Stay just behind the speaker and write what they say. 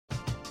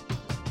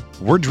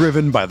We're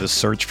driven by the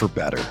search for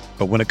better.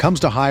 But when it comes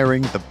to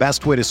hiring, the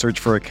best way to search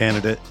for a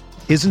candidate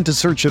isn't to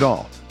search at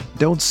all.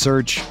 Don't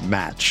search,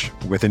 match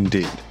with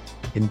Indeed.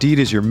 Indeed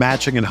is your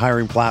matching and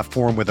hiring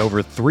platform with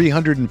over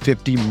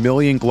 350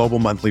 million global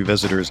monthly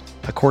visitors,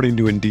 according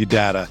to Indeed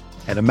data,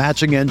 and a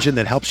matching engine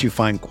that helps you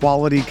find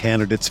quality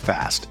candidates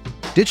fast.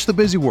 Ditch the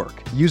busy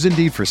work. Use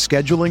Indeed for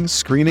scheduling,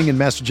 screening, and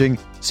messaging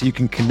so you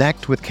can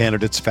connect with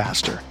candidates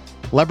faster.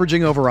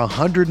 Leveraging over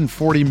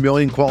 140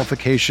 million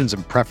qualifications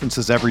and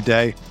preferences every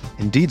day,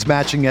 Indeed's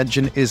matching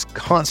engine is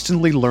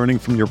constantly learning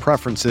from your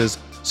preferences,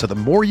 so the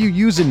more you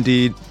use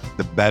Indeed,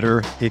 the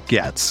better it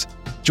gets.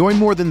 Join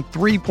more than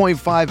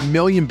 3.5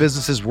 million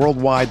businesses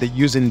worldwide that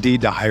use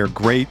Indeed to hire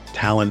great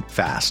talent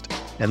fast.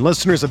 And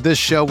listeners of this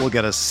show will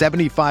get a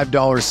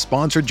 $75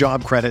 sponsored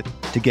job credit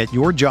to get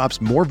your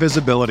jobs more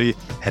visibility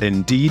at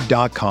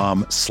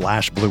Indeed.com/Blue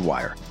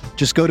Wire.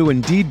 Just go to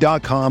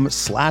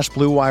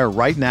Indeed.com/Blue Wire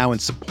right now and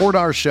support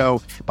our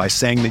show by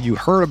saying that you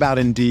heard about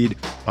Indeed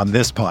on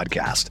this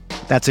podcast.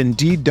 That's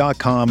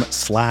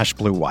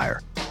Indeed.com/Blue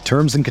Wire.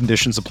 Terms and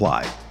conditions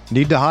apply.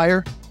 Need to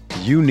hire?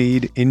 You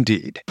need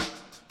Indeed.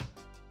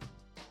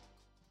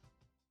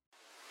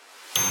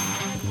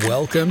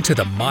 Welcome to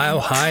the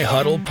Mile High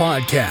Huddle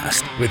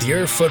podcast with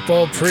your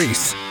football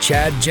priests,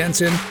 Chad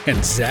Jensen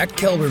and Zach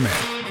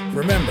Kelberman.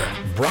 Remember,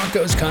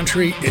 Broncos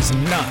country is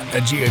not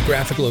a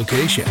geographic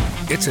location.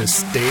 It's a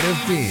state of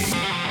being.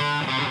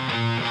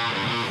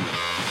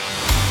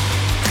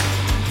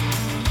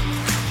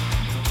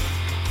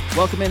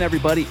 Welcome in,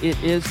 everybody. It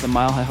is the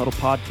Mile High Huddle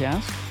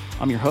podcast.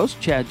 I'm your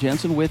host, Chad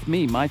Jensen. With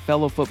me, my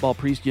fellow football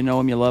priest, you know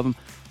him, you love him,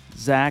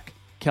 Zach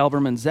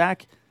Kelberman.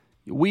 Zach,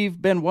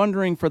 we've been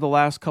wondering for the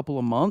last couple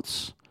of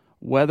months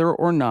whether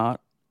or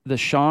not the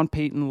Sean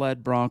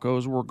Payton-led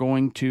Broncos were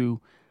going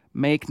to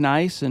make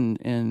nice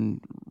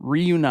and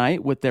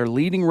reunite with their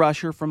leading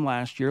rusher from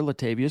last year,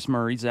 Latavius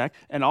Murray, Zach,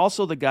 and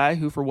also the guy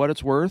who, for what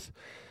it's worth,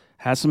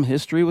 has some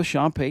history with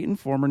Sean Payton,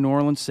 former New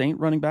Orleans Saint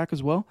running back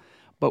as well.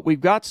 But we've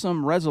got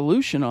some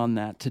resolution on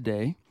that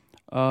today.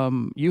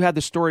 You had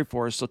the story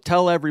for us, so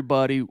tell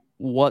everybody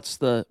what's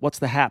the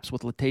haps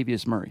with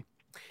Latavius Murray.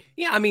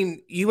 Yeah, I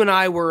mean, you and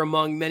I were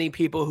among many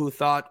people who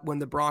thought when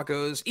the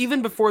Broncos,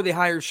 even before they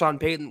hired Sean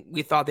Payton,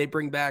 we thought they'd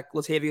bring back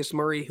Latavius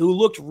Murray, who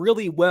looked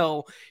really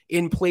well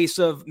in place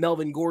of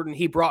Melvin Gordon.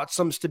 He brought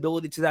some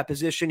stability to that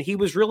position. He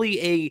was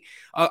really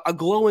a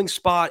glowing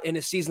spot in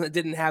a season that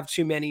didn't have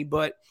too many,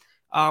 but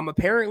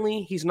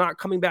apparently he's not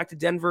coming back to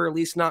Denver, at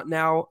least not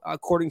now,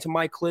 according to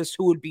Mike List,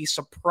 who would be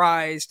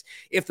surprised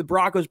if the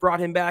Broncos brought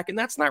him back. And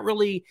that's not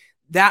really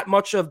that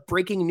much of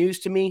breaking news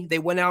to me. They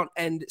went out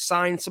and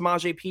signed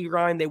Samaje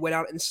Perine. They went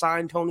out and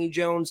signed Tony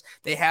Jones.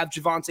 They have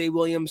Javonte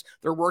Williams.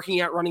 They're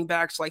working at running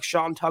backs like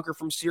Sean Tucker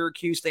from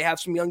Syracuse. They have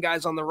some young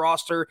guys on the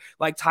roster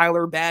like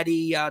Tyler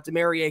Batty,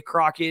 Demarie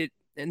Crockett,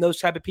 and those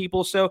type of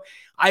people. So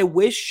I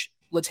wish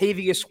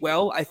Latavius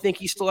well. I think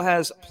he still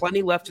has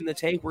plenty left in the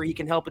tank where he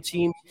can help a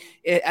team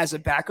as a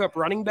backup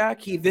running back.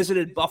 He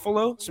visited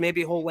Buffalo, so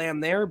maybe he'll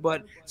land there,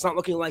 but it's not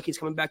looking like he's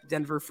coming back to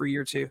Denver for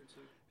year two.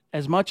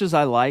 As much as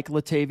I like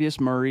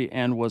Latavius Murray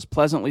and was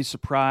pleasantly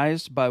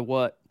surprised by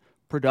what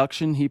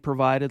production he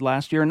provided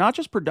last year, not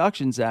just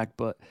production, Zach,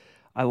 but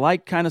I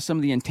like kind of some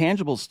of the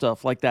intangible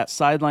stuff, like that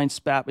sideline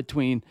spat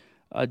between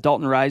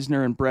Dalton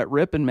Reisner and Brett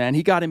Rippon, man.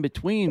 He got in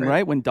between,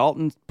 right? When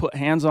Dalton put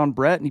hands on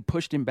Brett and he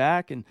pushed him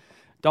back, and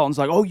Dalton's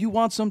like, oh, you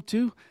want some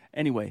too?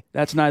 Anyway,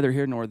 that's neither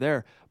here nor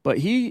there. But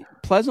he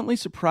pleasantly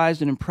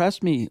surprised and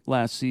impressed me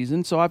last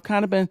season, so I've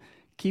kind of been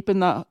keeping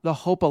the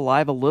hope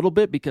alive a little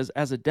bit because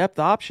as a depth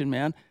option,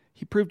 man,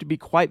 he proved to be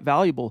quite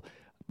valuable.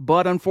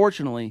 But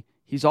unfortunately,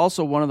 he's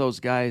also one of those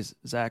guys,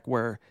 Zach,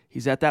 where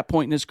he's at that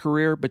point in his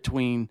career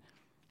between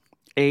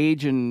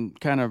age and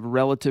kind of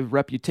relative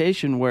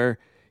reputation where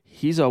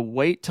he's a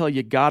wait till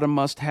you gotta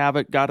must have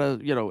it, gotta,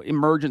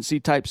 emergency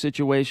type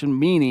situation,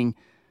 meaning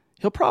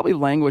he'll probably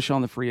languish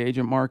on the free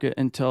agent market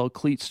until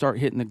cleats start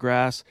hitting the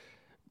grass,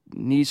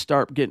 knees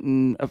start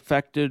getting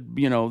affected,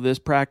 this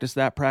practice,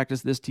 that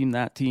practice, this team,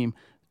 that team.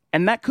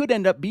 And that could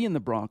end up being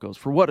the Broncos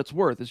for what it's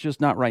worth. It's just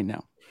not right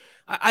now.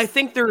 I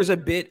think there is a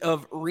bit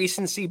of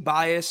recency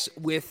bias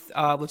with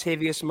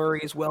Latavius Murray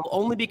as well,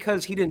 only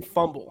because he didn't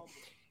fumble.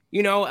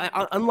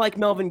 Unlike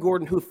Melvin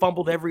Gordon, who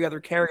fumbled every other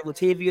carry,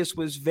 Latavius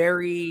was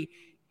very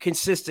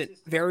consistent,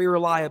 very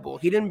reliable.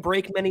 He didn't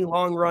break many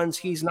long runs.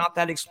 He's not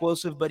that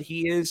explosive, but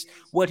he is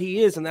what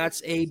he is, and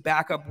that's a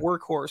backup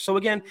workhorse. So,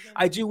 again,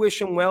 I do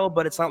wish him well,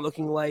 but it's not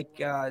looking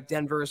like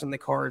Denver is in the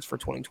cards for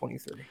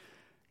 2023.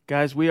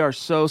 Guys, we are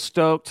so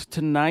stoked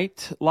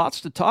tonight.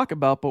 Lots to talk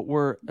about, but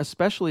we're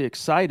especially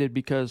excited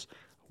because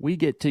we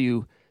get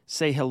to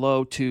say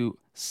hello to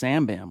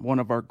S.A.M.B.M, one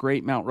of our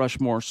great Mount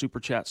Rushmore Super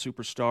Chat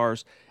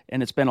superstars,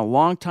 and it's been a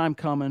long time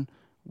coming.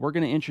 We're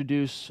going to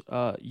introduce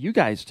you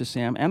guys to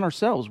Sam and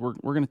ourselves. We're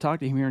going to talk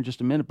to him here in just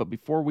a minute, but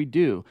before we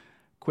do,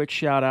 quick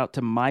shout out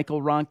to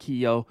Michael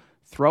Ronquillo,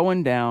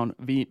 throwing down,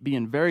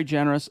 being very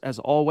generous as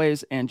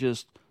always, and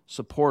just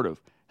supportive,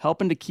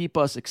 helping to keep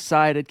us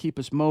excited, keep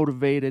us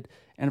motivated,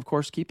 and, of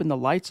course, keeping the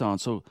lights on.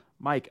 So,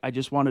 Mike, I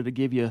just wanted to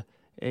give you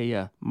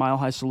a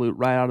mile-high salute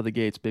right out of the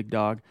gates, big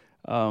dog.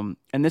 And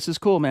this is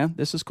cool, man.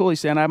 This is cool. He's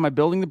saying I have my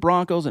Building the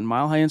Broncos and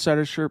Mile High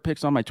Insider shirt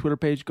pics on my Twitter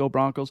page, Go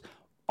Broncos.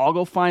 I'll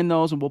go find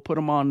those and we'll put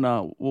them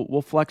on,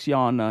 we'll flex you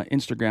on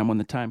Instagram when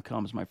the time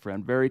comes, my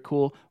friend. Very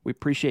cool. We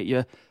appreciate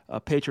you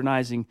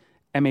patronizing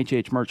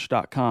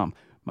MHHmerch.com,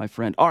 my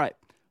friend. All right,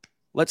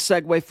 let's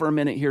segue for a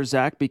minute here,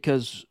 Zach,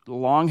 because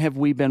long have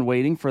we been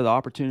waiting for the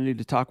opportunity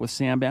to talk with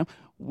S.A.M.B.M.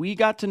 We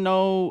got to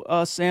know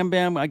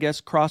S.A.M.B.M, I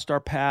guess, crossed our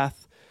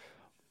path,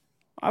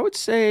 I would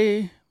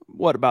say,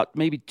 about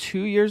maybe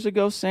 2 years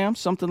ago, Sam?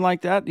 Something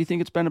like that? Do you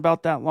think it's been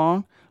about that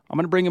long? I'm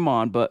going to bring him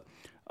on, but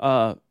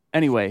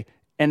anyway,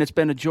 and it's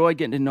been a joy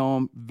getting to know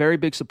him. Very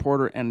big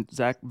supporter, and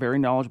Zach, very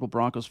knowledgeable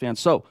Broncos fan.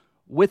 So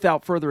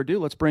without further ado,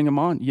 let's bring him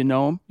on. You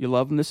know him. You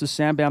love him. This is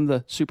S.A.M.B.M,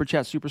 the Super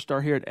Chat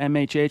superstar here at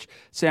MHH.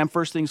 Sam,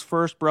 first things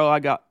first, bro.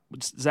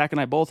 Zach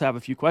and I both have a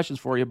few questions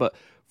for you, but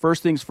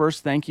first things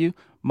first, thank you.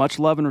 Much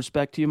love and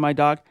respect to you, my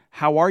dog.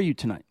 How are you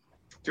tonight?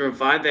 Doing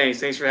fine, thanks.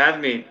 Thanks for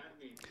having me.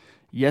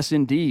 Yes,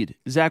 indeed.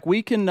 Zach,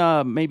 we can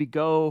maybe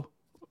go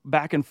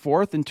back and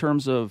forth in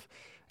terms of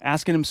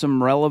asking him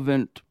some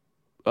relevant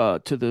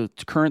to the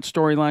current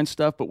storyline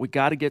stuff, but we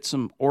got to get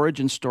some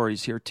origin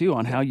stories here too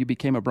on how you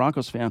became a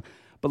Broncos fan.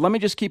 But let me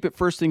just keep it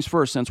first things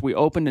first, since we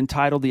opened and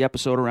titled the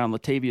episode around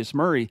Latavius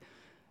Murray.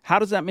 How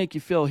does that make you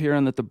feel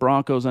hearing that the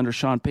Broncos under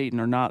Sean Payton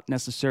are not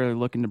necessarily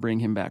looking to bring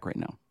him back right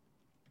now?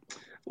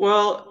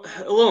 Well,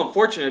 a little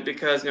unfortunate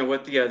because,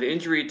 with the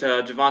injury to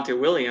Javonte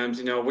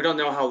Williams, we don't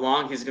know how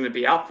long he's going to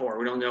be out for.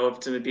 We don't know if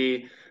it's going to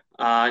be,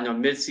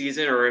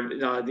 mid-season or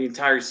the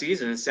entire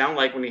season. It sounded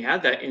like when he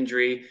had that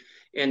injury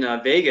in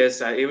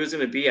Vegas, it was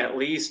going to be at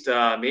least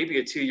maybe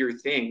a 2-year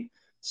thing.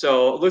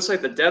 So it looks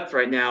like the depth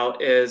right now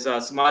is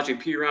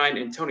Samaje Perine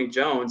and Tony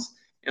Jones,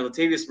 and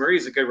Latavius Murray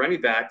is a good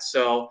running back.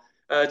 So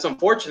it's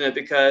unfortunate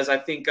because I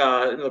think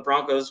the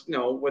Broncos,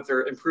 with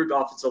their improved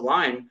offensive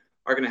line,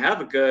 are going to have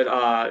a good,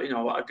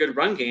 a good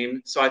run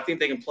game. So I think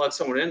they can plug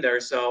someone in there.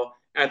 So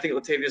and I think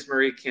Latavius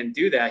Murray can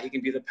do that. He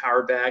can be the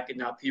power back, and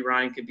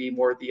Perine can be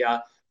more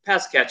the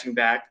pass catching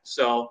back.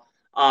 So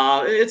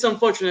it's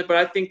unfortunate, but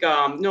I think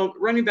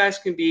running backs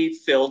can be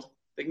filled.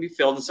 They can be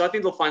filled, and so I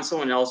think they'll find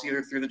someone else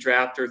either through the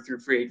draft or through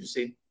free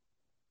agency.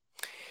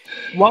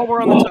 While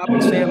we're on the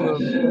topic, Sam,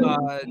 of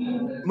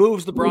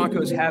moves the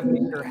Broncos have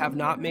made or have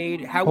not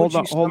made, hold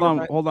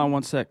on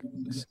 1 sec,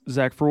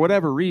 Zach. For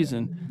whatever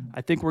reason,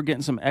 I think we're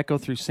getting some echo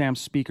through Sam's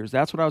speakers.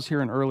 That's what I was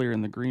hearing earlier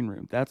in the green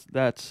room.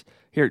 That's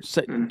here.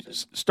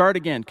 Start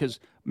again, because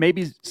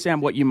maybe,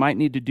 Sam, what you might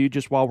need to do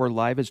just while we're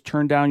live is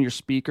turn down your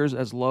speakers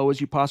as low as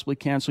you possibly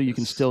can so you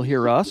can still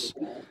hear us.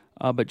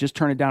 But just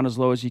turn it down as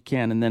low as you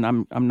can, and then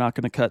I'm not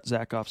going to cut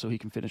Zach off so he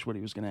can finish what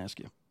he was going to ask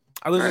you.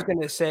 I was just going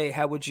to say,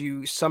 how would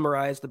you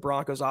summarize the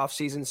Broncos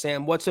offseason,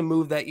 Sam? What's a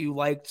move that you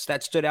liked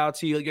that stood out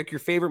to you, like your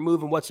favorite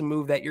move, and what's a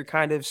move that you're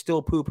kind of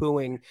still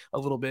poo-pooing a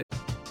little bit?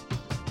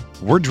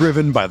 We're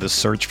driven by the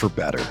search for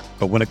better.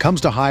 But when it comes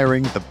to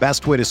hiring, the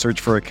best way to search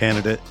for a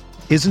candidate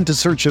isn't to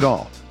search at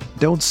all.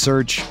 Don't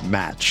search,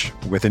 match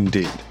with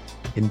Indeed.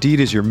 Indeed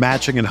is your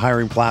matching and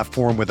hiring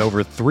platform with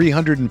over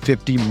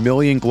 350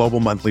 million global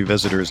monthly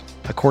visitors,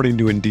 according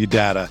to Indeed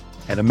data,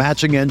 and a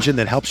matching engine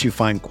that helps you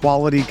find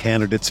quality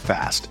candidates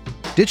fast.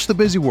 Ditch the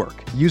busy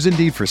work. Use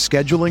Indeed for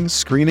scheduling,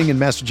 screening, and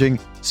messaging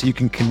so you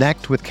can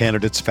connect with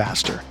candidates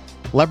faster.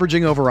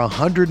 Leveraging over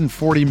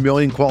 140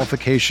 million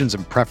qualifications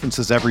and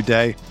preferences every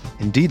day,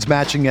 Indeed's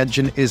matching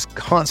engine is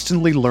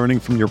constantly learning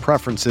from your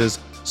preferences,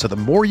 so the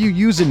more you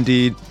use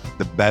Indeed,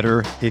 the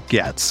better it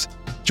gets.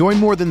 Join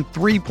more than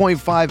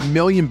 3.5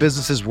 million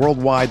businesses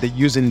worldwide that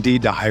use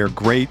Indeed to hire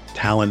great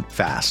talent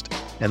fast.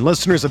 And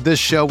listeners of this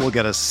show will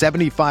get a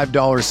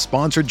 $75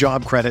 sponsored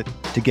job credit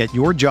to get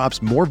your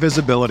jobs more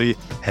visibility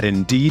at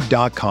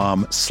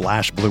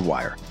Indeed.com/Blue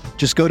Wire.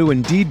 Just go to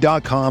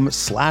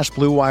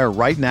Indeed.com/Blue Wire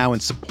right now and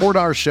support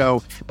our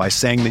show by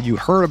saying that you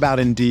heard about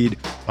Indeed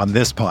on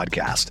this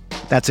podcast.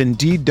 That's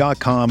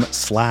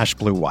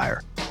Indeed.com/Blue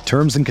Wire.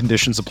 Terms and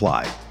conditions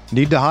apply.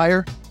 Need to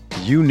hire?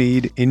 You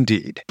need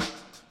Indeed.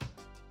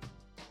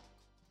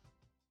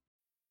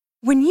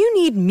 When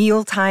you need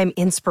mealtime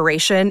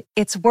inspiration,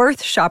 it's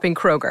worth shopping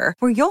Kroger,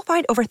 where you'll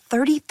find over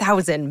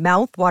 30,000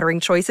 mouth-watering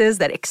choices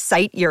that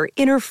excite your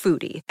inner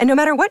foodie. And no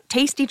matter what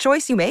tasty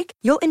choice you make,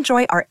 you'll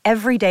enjoy our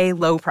everyday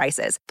low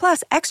prices,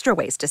 plus extra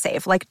ways to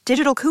save, like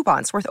digital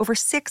coupons worth over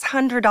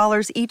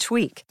 $600 each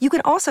week. You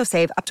can also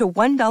save up to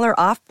 $1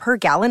 off per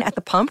gallon at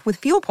the pump with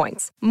fuel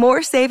points.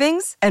 More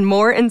savings and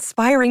more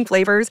inspiring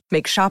flavors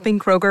make shopping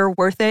Kroger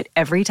worth it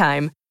every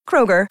time.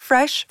 Kroger,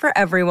 fresh for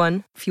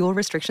everyone. Fuel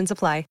restrictions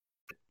apply.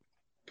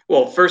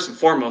 Well, first and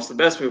foremost, the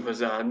best move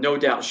was no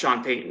doubt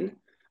Sean Payton.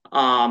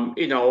 Of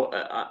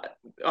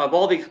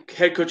all the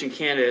head coaching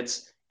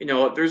candidates,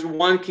 there's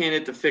one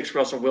candidate to fix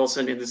Russell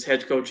Wilson in this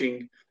head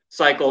coaching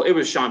cycle. It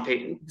was Sean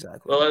Payton.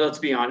 Exactly. Well, let's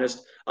be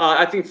honest.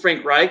 I think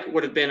Frank Reich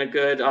would have been a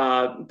good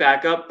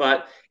backup,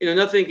 but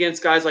nothing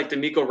against guys like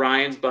DeMeco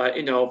Ryans. But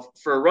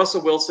for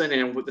Russell Wilson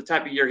and with the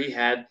type of year he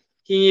had,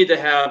 he needed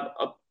to have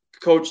a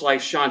coach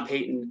like Sean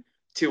Payton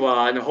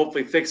to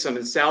hopefully fix him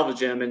and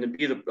salvage him and to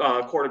be the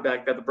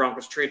quarterback that the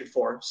Broncos traded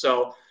for.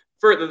 So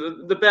for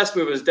the best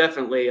move is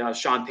definitely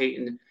Sean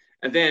Payton.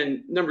 And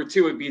then number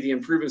 2 would be the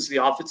improvements to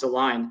the offensive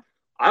line.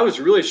 I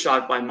was really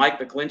shocked by Mike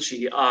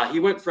McGlinchey. He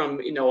went from,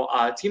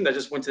 a team that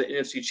just went to the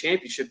NFC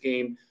Championship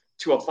game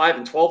to a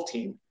 5-12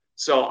 team.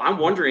 So I'm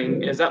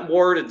wondering, is that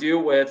more to do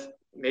with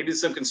maybe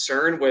some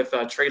concern with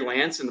Trey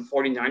Lance and the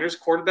 49ers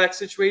quarterback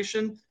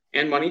situation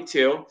and money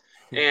too?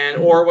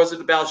 Or was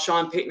it about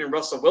Sean Payton and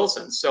Russell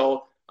Wilson?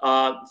 So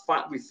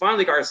we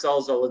finally got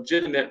ourselves a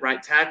legitimate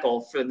right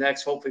tackle for the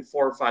next, hopefully,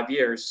 4 or 5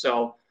 years.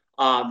 So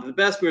the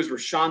best moves were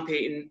Sean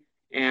Payton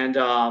and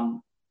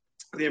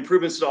the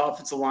improvements to the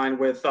offensive line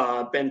with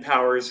Ben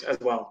Powers as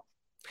well.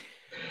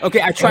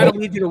 Okay, I try to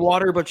lead you to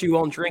water, but you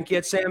won't drink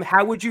yet, Sam.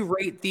 How would you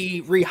rate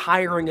the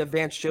rehiring of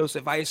Vance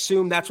Joseph? I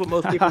assume that's what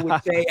most people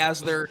would say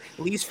as their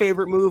least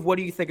favorite move. What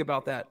do you think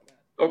about that?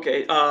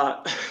 Okay,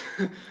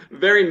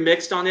 very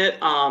mixed on it.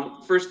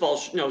 First of all,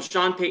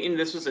 Sean Payton,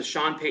 this was a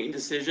Sean Payton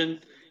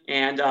decision.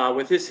 And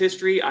with his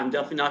history, I'm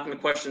definitely not going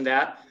to question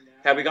that.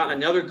 Had we gotten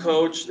another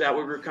coach that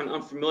we were kind of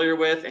unfamiliar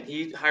with and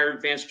he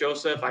hired Vance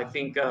Joseph, I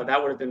think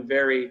that would have been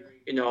very,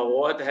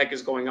 what the heck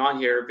is going on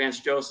here, Vance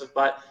Joseph.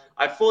 But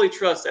I fully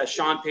trust that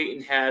Sean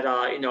Payton had,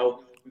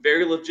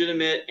 very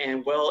legitimate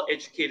and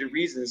well-educated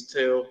reasons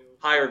to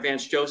hire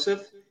Vance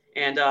Joseph.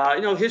 And,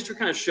 history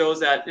kind of shows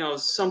that,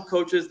 some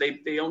coaches,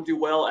 they don't do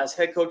well as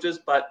head coaches,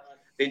 but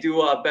they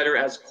do better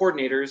as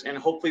coordinators. And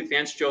hopefully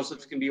Vance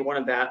Joseph can be one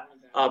of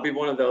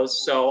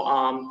those.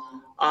 So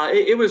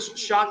it was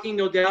shocking,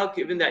 no doubt,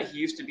 given that he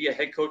used to be a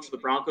head coach of the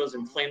Broncos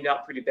and flamed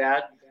out pretty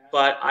bad.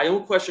 But I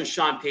don't question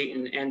Sean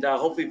Payton. And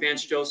hopefully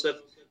Vance Joseph,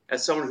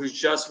 as someone who's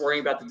just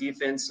worrying about the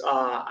defense,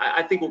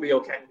 I think we'll be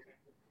okay.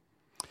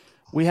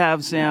 We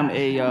have, Sam,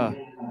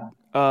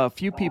 a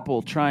few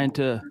people trying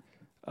to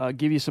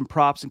give you some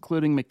props,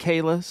 including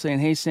Michaela saying,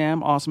 "Hey,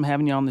 Sam, awesome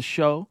having you on the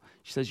show."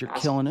 She says you're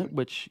killing it,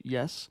 which,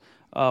 yes.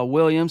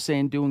 William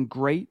saying doing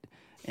great.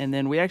 And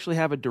then we actually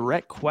have a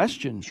direct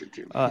question.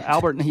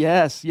 Albert,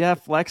 yes,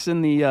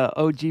 flexing the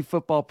OG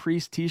Football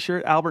Priest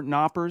T-shirt. Albert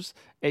Knoppers,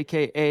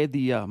 a.k.a.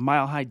 the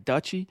Mile High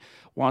Dutchie,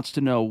 wants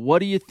to know, what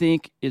do you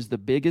think is the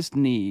biggest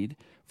need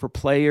for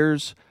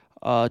players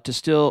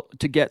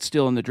to get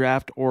still in the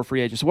draft or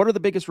free agents? What are the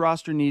biggest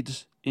roster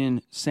needs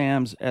in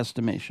Sam's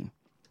estimation?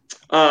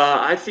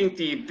 I think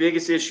the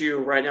biggest issue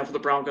right now for the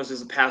Broncos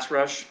is the pass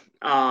rush.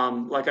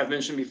 Like I've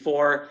mentioned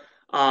before,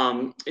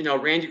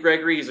 Randy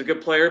Gregory is a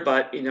good player,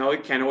 but, he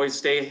can't always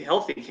stay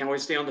healthy. He can't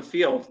always stay on the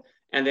field.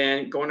 And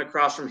then going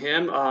across from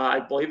him, I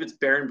believe it's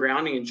Baron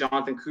Browning and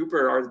Jonathan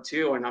Cooper are the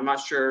two, and I'm not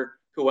sure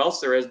who else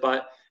there is.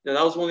 But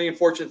that was one of the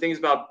unfortunate things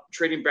about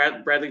trading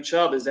Bradley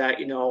Chubb is that,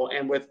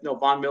 and with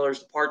Von Miller's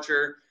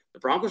departure, the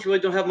Broncos really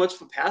don't have much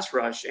of a pass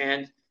rush.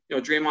 And,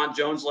 Draymond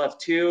Jones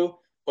left too.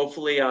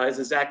 Hopefully,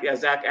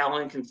 Zach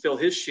Allen can fill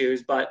his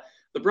shoes. But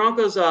the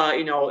Broncos,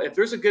 if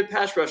there's a good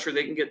pass rusher,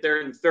 they can get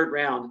there in the 3rd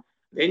round.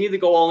 They need to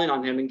go all in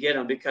on him and get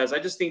him, because I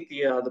just think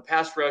the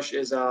pass rush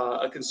is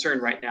a concern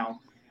right now.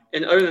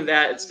 And other than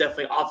that, it's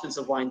definitely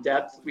offensive line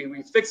depth.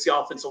 We fixed the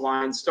offensive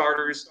line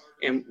starters,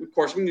 and of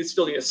course we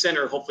still need a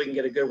center. Hopefully, we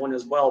can get a good one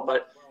as well.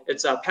 But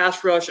it's a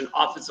pass rush and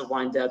offensive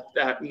line depth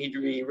that need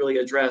to be really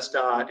addressed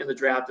in the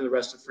draft and the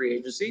rest of free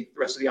agency, the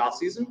rest of the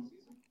offseason.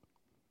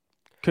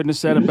 Couldn't have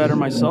said it better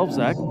myself,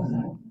 Zach.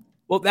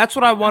 Well, that's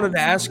what I wanted to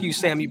ask you,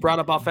 Sam. You brought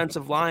up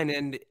offensive line,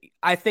 and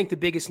I think the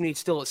biggest need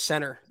still is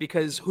center,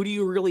 because who do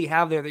you really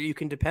have there that you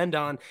can depend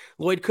on?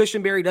 Lloyd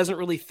Cushenberry doesn't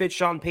really fit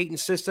Sean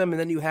Payton's system, and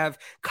then you have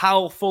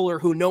Kyle Fuller,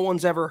 who no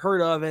one's ever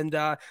heard of, and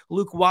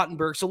Luke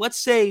Wattenberg. So let's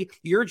say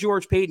you're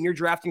George Payton, you're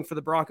drafting for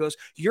the Broncos.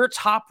 Your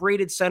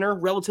top-rated center,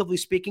 relatively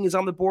speaking, is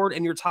on the board,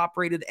 and your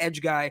top-rated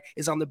edge guy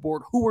is on the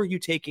board. Who are you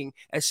taking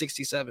at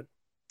 67?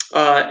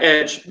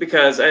 Edge,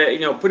 because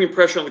putting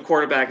pressure on the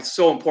quarterback is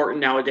so important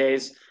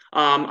nowadays.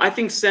 I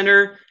think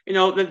center,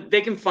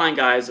 they can find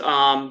guys.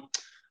 I'm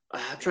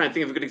trying to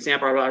think of a good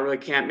example. I really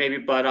can't, maybe,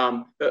 but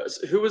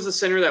who was the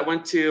center that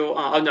went to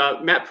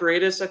Matt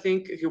Paredes? I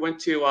think who went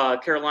to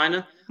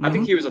Carolina. Mm-hmm. I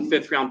think he was a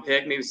 5th round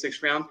pick, maybe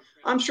 6th round.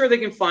 I'm sure they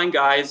can find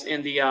guys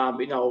in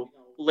the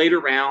later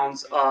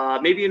rounds,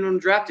 maybe an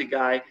undrafted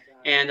guy,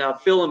 and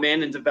fill him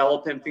in and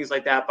develop him, things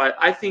like that. But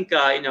I think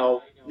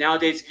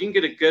nowadays, if you can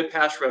get a good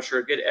pass rusher,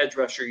 a good edge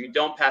rusher, you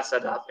don't pass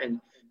that up.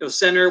 And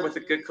center with a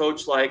good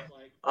coach like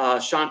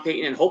Sean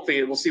Payton, and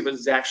hopefully we'll see what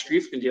Zach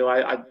Strief can do.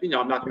 I'm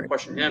not going to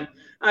question him.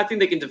 I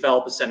think they can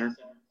develop a center.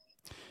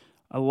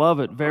 I love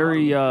it.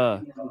 Very,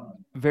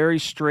 very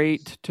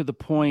straight to the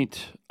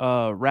point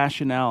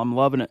rationale. I'm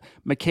loving it.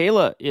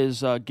 Michaela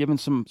is giving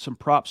some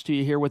props to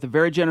you here with a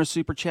very generous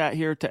super chat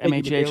here to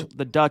Thank MHH, you,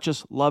 the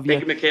Duchess. Love you.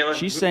 Thank you, Michaela.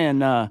 She's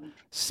saying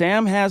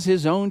Sam has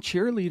his own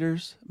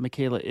cheerleaders,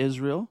 Michaela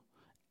Israel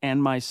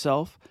and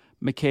myself.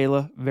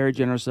 Michaela, very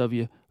generous of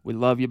you. We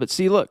love you. But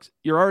see, look,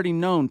 you're already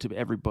known to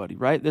everybody,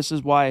 right? This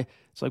is why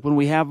it's like when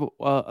we have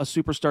a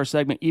superstar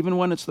segment, even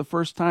when it's the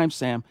first time,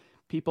 Sam,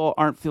 people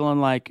aren't feeling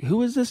like,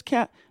 who is this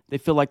cat? They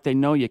feel like they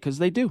know you, because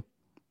they do.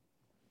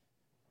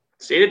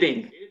 State of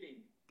being.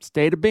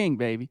 State of being,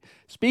 baby.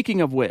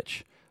 Speaking of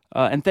which,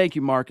 And thank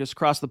you, Marcus.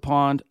 Across the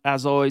pond,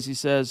 as always, he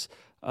says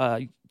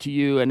to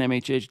you and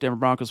MHH Denver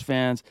Broncos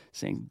fans,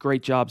 saying,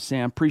 great job,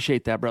 Sam.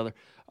 Appreciate that, brother.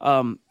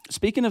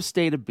 Speaking of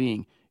state of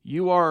being,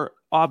 you are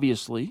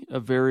obviously a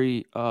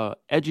very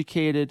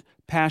educated,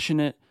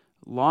 passionate,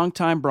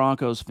 longtime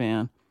Broncos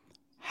fan.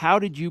 How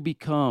did you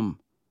become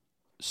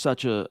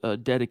such a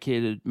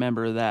dedicated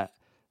member of that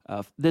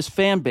this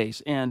fan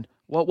base, and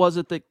what was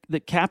it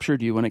that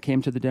captured you when it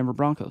came to the Denver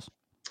Broncos?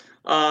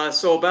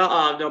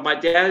 My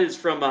dad is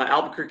from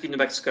Albuquerque, New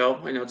Mexico.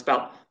 It's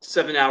about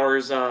 7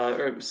 hours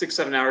or 6,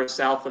 7 hours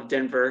south of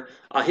Denver.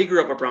 He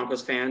grew up a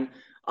Broncos fan.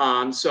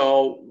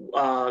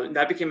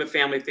 That became a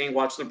family thing,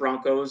 watching the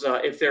Broncos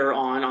if they're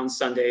on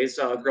Sundays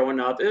growing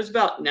up. It was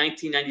about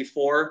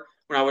 1994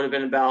 when I would have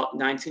been about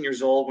 19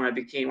 years old when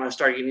I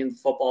started getting into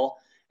football.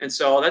 And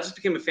so that just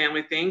became a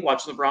family thing,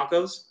 watching the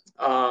Broncos.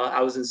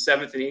 I was in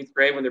 7th and 8th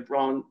grade when they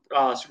won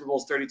Super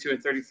Bowls 32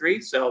 and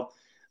 33. So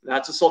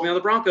that's what sold me on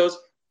the Broncos.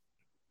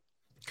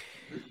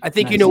 I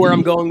think you know where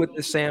I'm going with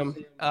this, Sam.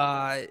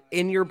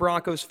 In your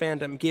Broncos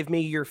fandom, give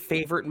me your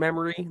favorite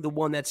memory, the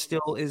one that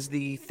still is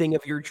the thing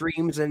of your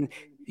dreams, and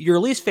your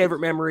least favorite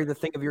memory, the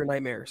thing of your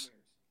nightmares.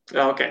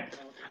 Okay.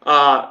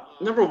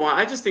 Number one,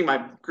 I just think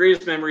my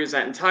greatest memory is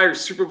that entire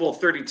Super Bowl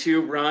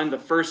 32 run, the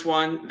first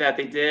one that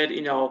they did.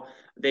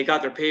 They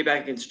got their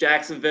payback against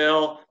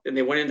Jacksonville. Then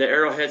they went into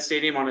Arrowhead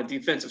Stadium on a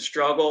defensive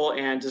struggle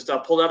and just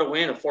pulled out a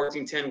win, a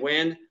 14-10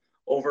 win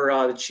over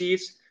the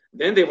Chiefs.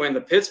 Then they went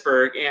to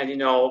Pittsburgh,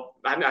 and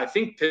I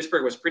think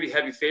Pittsburgh was pretty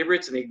heavy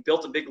favorites, and they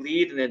built a big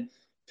lead. And then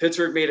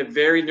Pittsburgh made it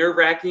very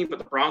nerve-wracking, but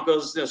the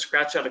Broncos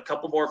scratched out a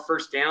couple more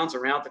first downs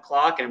around the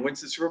clock and went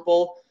to the Super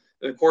Bowl.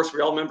 And of course,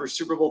 we all remember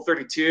Super Bowl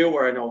 32,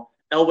 where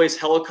Elway's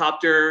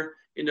helicopter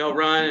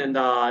run and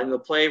the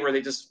play where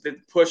they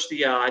pushed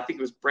the I think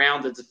it was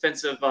Brown, the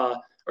defensive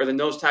or the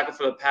nose tackle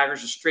for the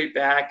Packers, just straight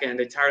back, and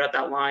they tired out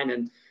that line,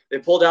 and they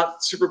pulled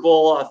out Super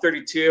Bowl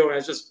 32, and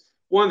it's just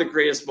one of the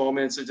greatest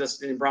moments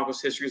just in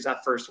Broncos history is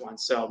that first one.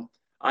 So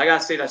I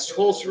gotta say that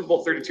whole Super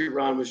Bowl 32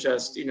 run was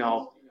just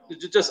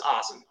just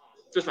awesome,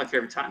 just my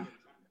favorite time.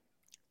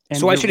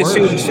 So I should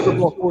assume Super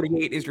Bowl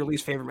 48 is your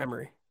least favorite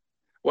memory.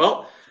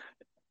 Well,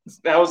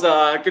 that was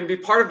going to be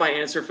part of my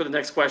answer for the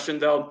next question,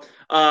 though.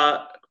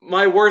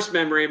 My worst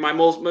memory,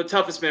 my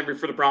toughest memory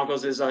for the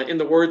Broncos is, in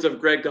the words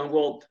of Greg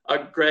Gumbel,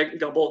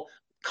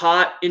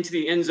 caught into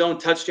the end zone,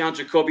 touchdown,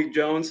 Jacoby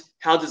Jones.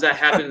 How does that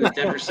happen in the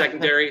Denver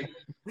secondary?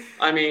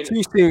 I mean,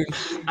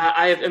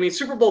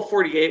 Super Bowl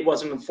 48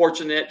 was an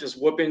unfortunate,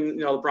 just whooping.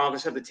 The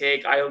Broncos had to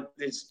take.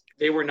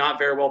 They were not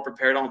very well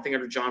prepared. I don't think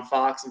under John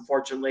Fox,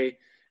 unfortunately,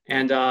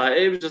 and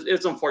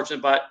it's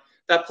unfortunate, but.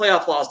 That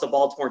playoff loss to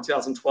Baltimore in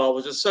 2012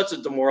 was just such a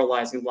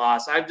demoralizing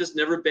loss. I've just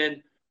never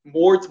been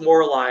more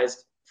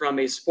demoralized from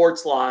a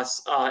sports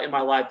loss in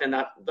my life than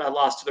that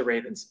loss to the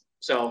Ravens.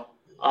 So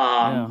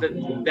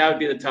that would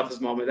be the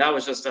toughest moment. That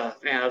was just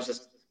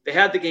they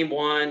had the game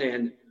won,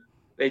 and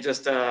they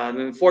just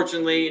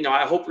unfortunately,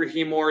 I hope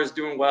Raheem Moore is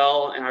doing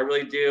well, and I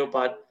really do,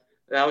 but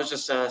that was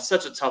just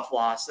such a tough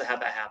loss to have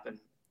that happen.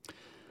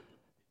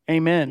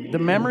 Amen. The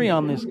memory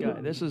on this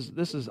guy. This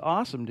is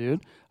awesome,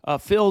 dude.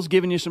 Phil's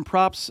giving you some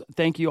props.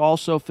 Thank you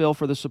also, Phil,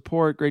 for the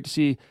support. Great to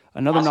see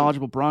another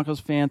knowledgeable Broncos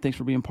fan. Thanks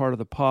for being part of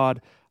the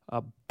pod.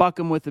 Buck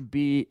 'em with a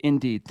B,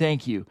 indeed.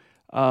 Thank you.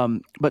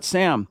 But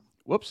Sam,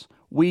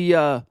 we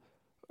got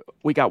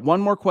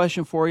one more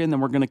question for you, and then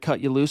we're going to cut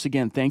you loose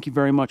again. Thank you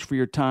very much for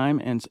your time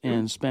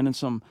and spending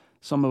some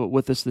of it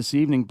with us this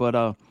evening.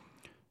 But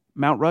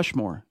Mount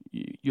Rushmore,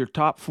 your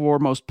top 4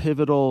 most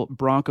pivotal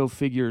Bronco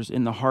figures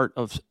in the heart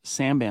of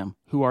S.A.M.B.M.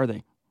 Who are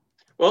they?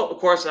 Well, of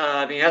course,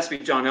 it has to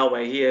be John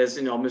Elway. He is,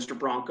 Mr.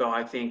 Bronco.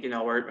 I think,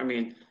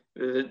 when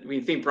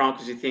you think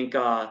Broncos, you think,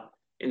 John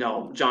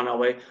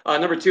Elway.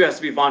 Number 2 has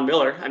to be Von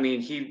Miller. I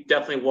mean, he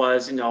definitely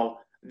was,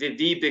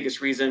 the biggest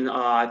reason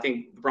I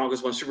think the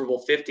Broncos won Super Bowl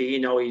 50.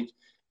 He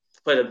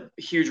played a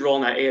huge role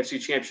in that AFC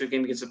Championship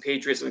game against the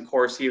Patriots, and of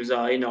course, he was,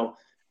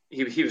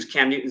 he was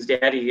Cam Newton's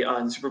daddy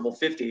in Super Bowl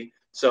 50.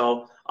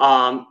 So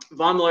Von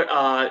Miller,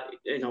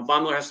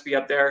 Von Miller has to be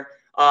up there.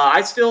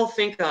 I still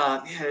think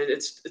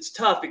it's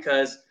tough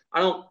because I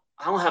don't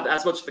have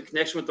as much of a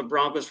connection with the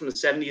Broncos from the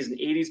 70s and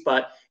 80s,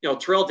 but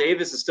Terrell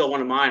Davis is still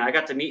one of mine. I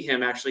got to meet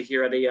him actually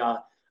here at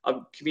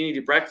a community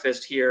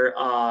breakfast here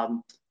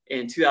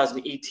in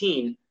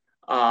 2018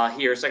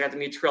 here. So I got to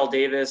meet Terrell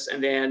Davis,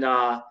 and then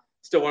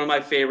still one of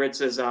my favorites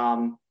is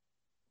of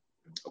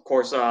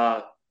course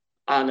I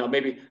don't know,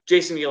 maybe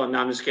Jason Elam. No,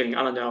 I'm just kidding.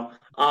 I don't know.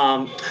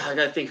 I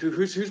gotta think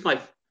who's my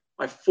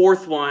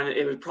 4th one.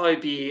 It would probably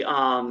be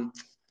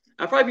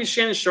I'd probably be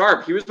Shannon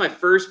Sharpe. He was my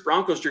first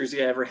Broncos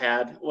jersey I ever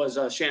had, was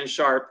Shannon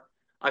Sharpe.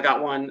 I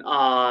got one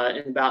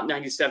in about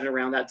 97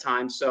 around that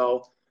time.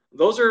 So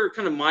those are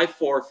kind of my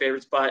 4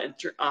 favorites. But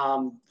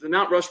the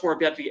Mount Rushmore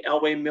would have to be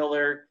Elway,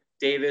 Miller,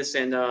 Davis,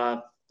 and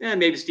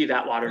maybe Steve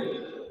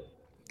Atwater.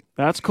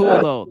 That's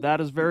cool, though.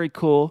 That is very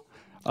cool.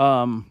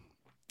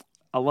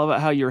 I love it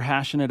how you're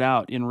hashing it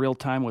out in real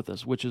time with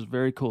us, which is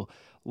very cool.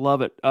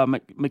 Love it.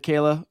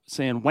 Michaela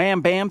saying,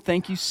 wham, bam,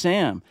 thank you,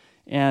 Sam.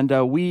 And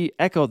we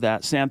echo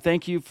that. Sam,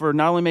 thank you for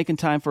not only making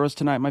time for us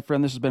tonight, my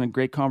friend. This has been a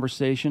great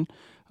conversation,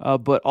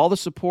 but all the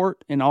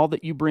support and all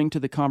that you bring to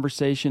the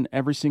conversation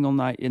every single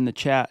night in the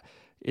chat.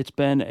 It's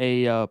been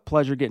a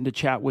pleasure getting to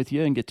chat with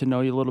you and get to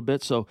know you a little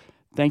bit. So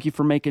thank you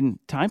for making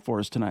time for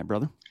us tonight,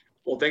 brother.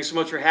 Well, thanks so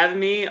much for having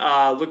me.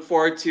 Look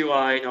forward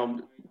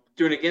to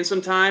doing it again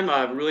sometime.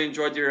 I've really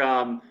enjoyed your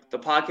the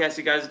podcast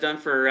you guys have done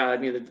for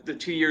the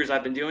 2 years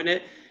I've been doing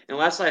it. And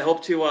lastly, I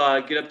hope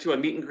to get up to a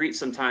meet and greet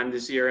sometime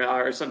this year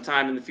or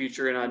sometime in the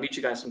future and meet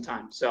you guys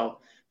sometime. So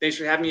thanks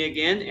for having me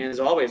again. And as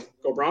always,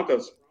 go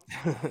Broncos.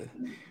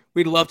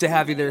 We'd love to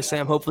have you there,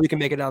 Sam. Hopefully you can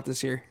make it out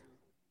this year.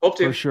 Hope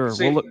to. For sure.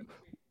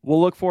 We'll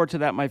look forward to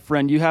that, my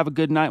friend. You have a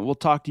good night. We'll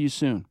talk to you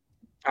soon.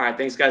 All right.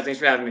 Thanks, guys. Thanks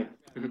for having me.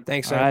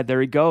 Thanks, Sam. All right,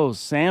 there he goes.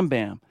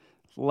 S.A.M.B.M.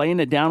 laying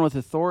it down with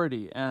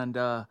authority. And,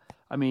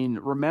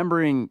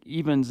 remembering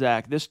even,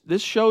 Zach, this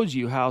shows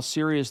you how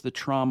serious the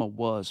trauma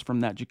was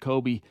from that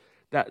Jacoby,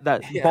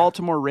 that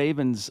Baltimore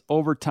Ravens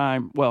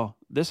overtime. Well,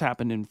 this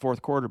happened in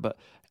fourth quarter, but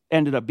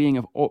ended up being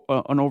an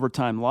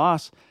overtime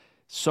loss.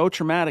 So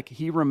traumatic.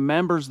 He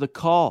remembers the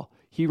call.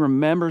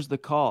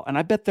 And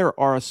I bet there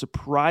are a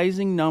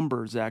surprising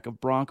number, Zach,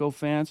 of Bronco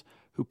fans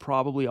who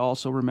probably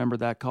also remember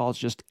that call. It's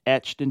just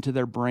etched into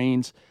their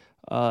brains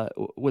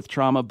with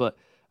trauma. But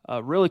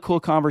really cool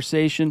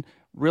conversation.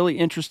 Really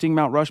interesting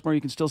Mount Rushmore.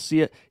 You can still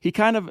see it. He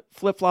kind of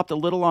flip-flopped a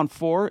little on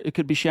 4. It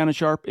could be Shannon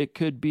Sharpe. It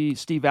could be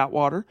Steve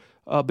Atwater.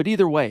 But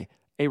either way,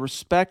 a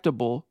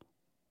respectable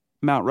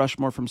Mount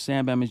Rushmore from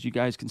S.A.M.B.M, as you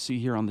guys can see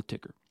here on the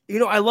ticker.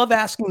 I love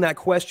asking that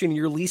question,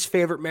 your least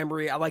favorite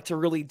memory. I like to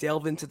really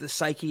delve into the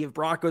psyche of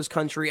Broncos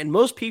country. And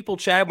most people,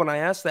 Chad, when I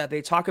ask that,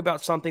 they talk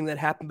about something that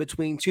happened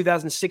between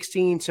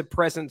 2016 to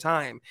present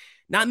time.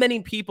 Not many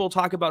people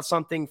talk about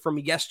something from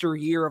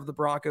yesteryear of the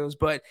Broncos,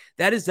 but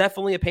that is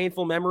definitely a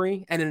painful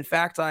memory. And in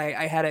fact,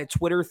 I had a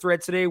Twitter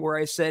thread today where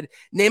I said,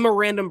 name a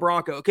random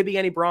Bronco. It could be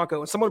any Bronco.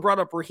 And someone brought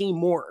up Raheem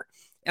Moore.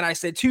 And I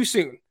said, too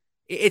soon.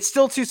 It's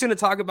still too soon to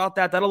talk about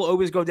that. That'll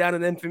always go down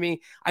in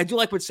infamy. I do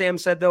like what Sam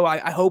said, though.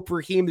 I hope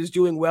Raheem is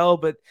doing well,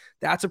 but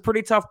that's a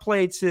pretty tough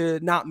play to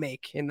not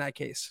make in that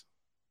case.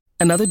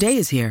 Another day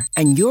is here,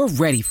 and you're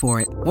ready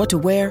for it. What to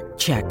wear?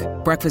 Check.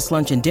 Breakfast,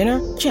 lunch, and dinner?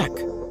 Check.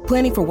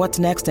 Planning for what's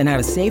next and how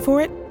to save for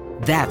it?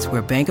 That's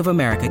where Bank of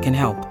America can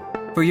help.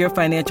 For your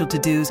financial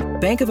to-dos,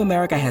 Bank of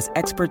America has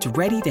experts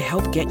ready to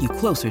help get you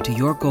closer to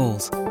your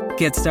goals.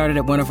 Get started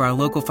at one of our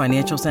local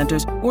financial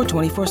centers or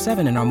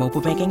 24/7 in our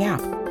mobile banking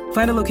app.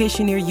 Find a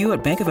location near you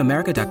at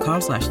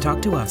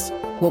bankofamerica.com/talktous.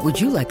 What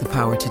would you like the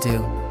power to do?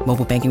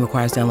 Mobile banking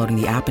requires downloading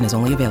the app and is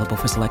only available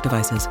for select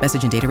devices.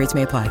 Message and data rates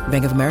may apply.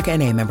 Bank of America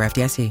N.A., member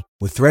FDIC.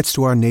 With threats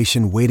to our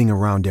nation waiting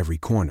around every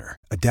corner,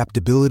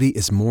 adaptability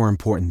is more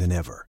important than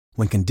ever.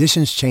 When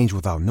conditions change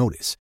without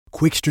notice,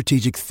 quick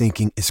strategic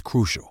thinking is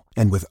crucial.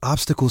 And with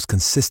obstacles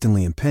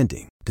consistently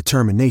impending,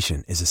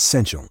 determination is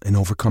essential in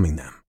overcoming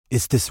them.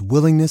 It's this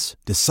willingness,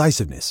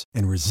 decisiveness,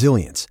 and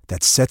resilience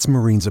that sets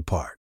Marines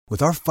apart.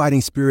 With our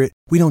fighting spirit,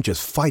 we don't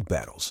just fight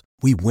battles,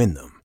 we win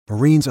them.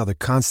 Marines are the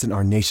constant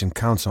our nation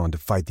counts on to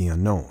fight the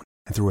unknown.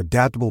 And through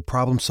adaptable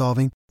problem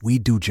solving, we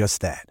do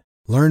just that.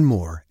 Learn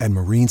more at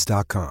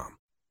Marines.com.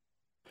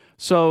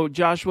 So,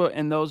 Joshua,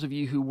 and those of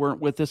you who weren't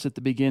with us at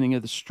the beginning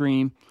of the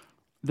stream,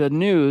 the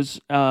news,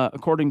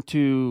 according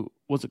to,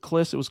 was it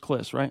Kliss? It was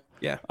Kliss, right?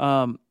 Yeah.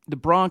 The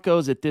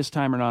Broncos at this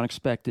time are not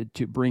expected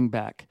to bring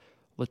back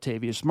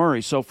Latavius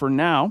Murray. So for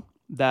now,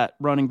 that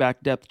running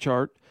back depth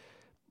chart,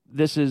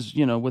 this is,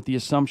 with the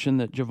assumption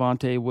that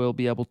Javonte will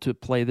be able to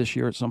play this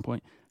year at some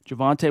point.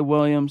 Javonte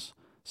Williams,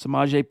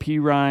 Samaje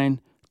Perine,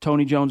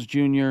 Tony Jones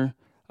Jr.,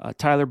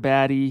 Tyler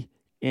Batty,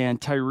 and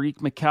Tyreek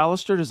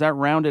McAllister. Does that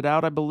round it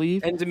out, I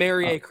believe? And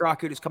Demarie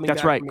Crockett is coming back.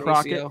 That's right,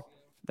 Crockett.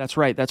 That's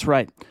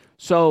right.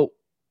 So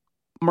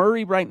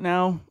Murray right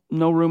now,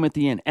 no room at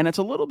the end. And it's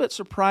a little bit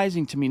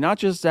surprising to me, not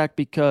just Zach,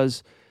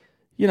 because,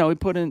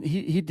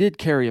 he did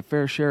carry a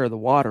fair share of the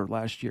water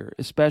last year,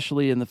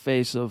 especially in the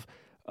face of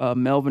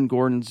Melvin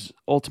Gordon's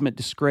ultimate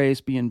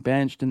disgrace, being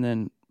benched and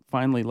then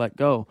finally let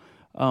go.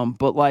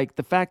 But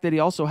the fact that he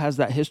also has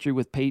that history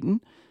with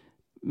Peyton,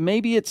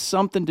 maybe it's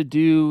something to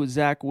do,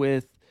 Zach,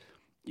 with,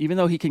 even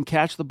though he can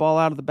catch the ball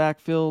out of the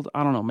backfield,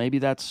 I don't know, maybe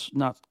that's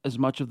not as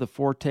much of the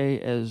forte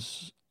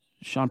as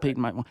Sean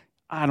Payton might want.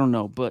 I don't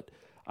know, but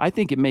I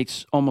think it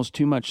makes almost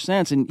too much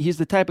sense. And he's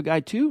the type of guy,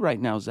 too, right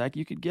now, Zach,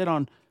 you could get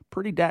on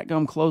pretty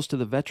dadgum close to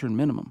the veteran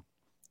minimum.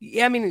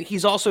 Yeah,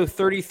 he's also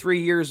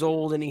 33 years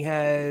old, and he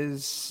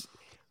has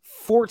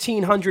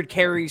 1,400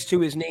 carries to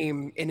his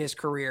name in his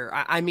career.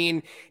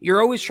 You're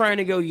always trying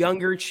to go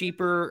younger,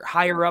 cheaper,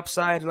 higher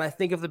upside, and I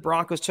think if the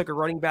Broncos took a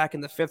running back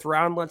in the 5th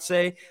round, let's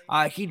say,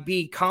 he'd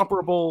be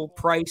comparable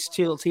price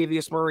to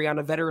Latavius Murray on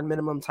a veteran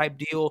minimum type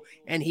deal,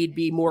 and he'd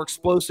be more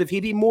explosive.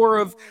 He'd be more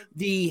of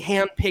the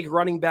hand-picked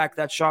running back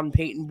that Sean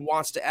Payton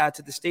wants to add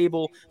to the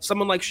stable,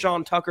 someone like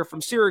Sean Tucker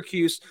from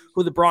Syracuse,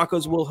 who the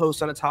Broncos will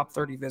host on a top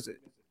 30 visit.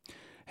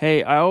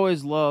 Hey, I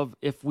always love,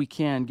 if we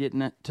can,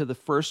 getting to the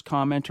first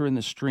commenter in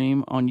the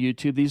stream on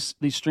YouTube.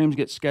 These streams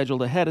get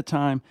scheduled ahead of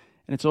time,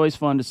 and it's always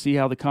fun to see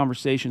how the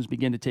conversations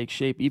begin to take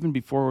shape even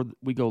before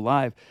we go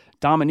live.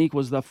 Dominique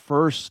was the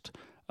first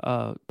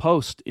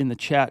post in the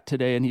chat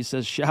today, and he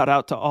says, shout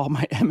out to all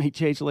my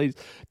MHH ladies.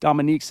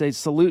 Dominique says,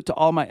 salute to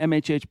all my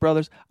MHH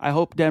brothers. I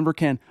hope Denver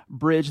can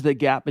bridge the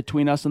gap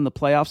between us and the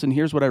playoffs. And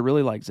here's what I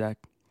really like, Zach.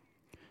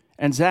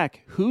 And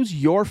Zach, who's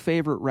your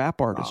favorite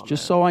rap artist?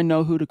 Just so I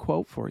know who to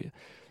quote for you.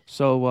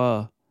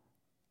 So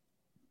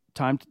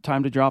time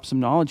to drop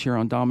some knowledge here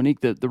on Dominique.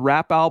 The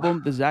rap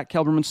album, the Zach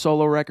Kelberman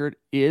solo record,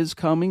 is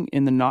coming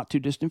in the not too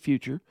distant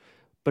future.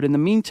 But in the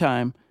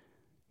meantime,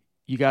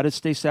 you got to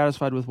stay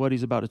satisfied with what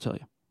he's about to tell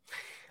you.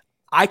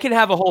 I could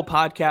have a whole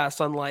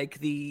podcast on like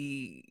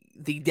the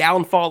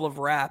downfall of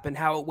rap and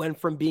how it went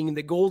from being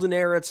the golden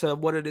era to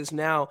what it is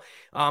now.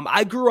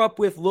 I grew up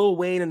with Lil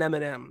Wayne and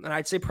Eminem, and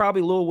I'd say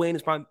probably Lil Wayne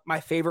is my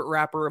favorite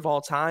rapper of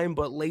all time.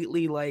 But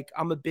lately, like,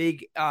 I'm a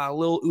big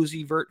Lil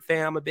Uzi Vert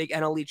fan. I'm a big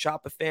NLE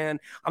Choppa fan.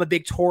 I'm a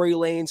big Tory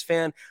Lanez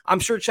fan. I'm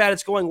sure, Chad,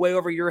 it's going way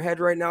over your head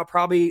right now,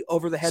 probably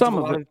over the heads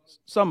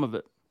some of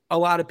it. A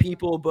lot of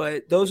people,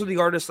 but those are the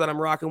artists that I'm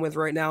rocking with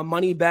right now.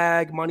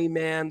 Moneybagg, Money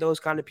Man, those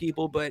kind of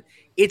people, but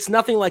it's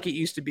nothing like it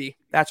used to be.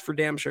 That's for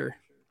damn sure.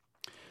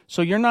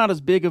 So you're not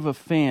as big of a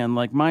fan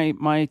like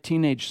my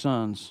teenage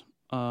sons.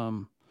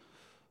 Well,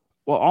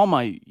 all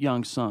my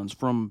young sons,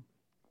 from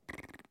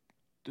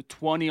the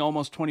 20,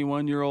 almost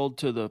 21-year-old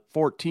to the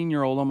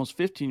 14-year-old, almost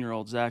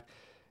 15-year-old, Zach,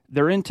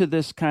 they're into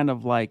this kind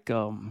of like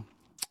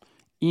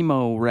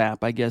emo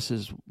rap, I guess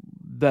is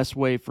best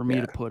way for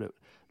me to put it.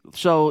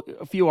 So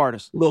a few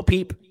artists. Lil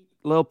Peep.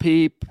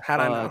 How'd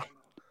I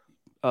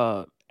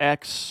know?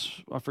 X.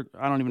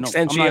 I don't even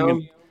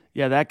know.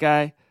 Yeah, that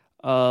guy.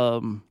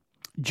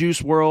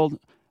 Juice WRLD.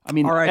 I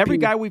mean, every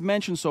guy we've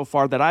mentioned so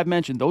far that I've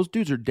mentioned, those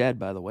dudes are dead,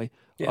 by the way.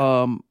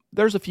 Yeah.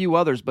 There's a few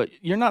others, but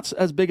you're not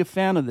as big a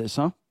fan of this,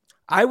 huh?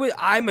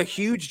 I'm a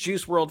huge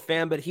Juice WRLD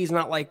fan, but he's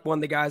not like one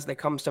of the guys that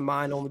comes to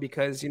mind only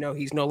because,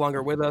 he's no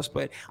longer with us.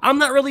 But I'm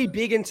not really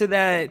big into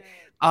that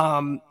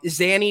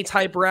Zanny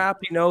type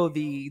rap,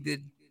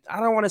 the I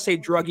don't want to say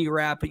druggy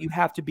rap, but you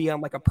have to be on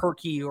like a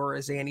Perky or a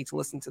Zanny to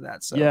listen to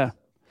that. So yeah,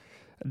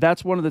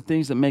 that's one of the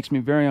things that makes me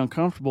very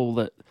uncomfortable.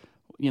 That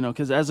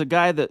because as a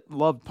guy that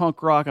loved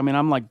punk rock, I mean,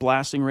 I'm like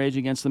blasting Rage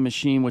Against the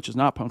Machine, which is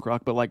not punk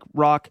rock, but like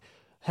rock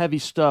heavy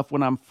stuff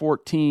when I'm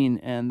 14,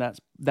 and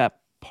that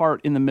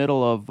part in the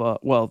middle of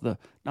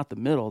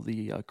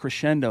the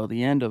crescendo,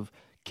 the end of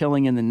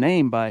Killing in the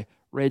Name by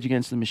Rage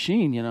Against the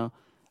Machine.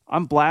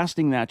 I'm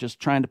blasting that, just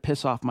trying to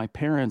piss off my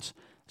parents.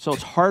 So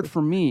it's hard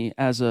for me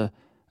as a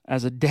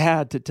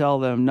dad to tell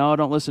them, no,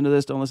 don't listen to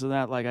this, don't listen to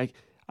that. Like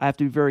I have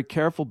to be very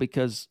careful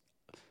because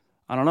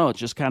I don't know, it's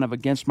just kind of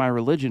against my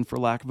religion, for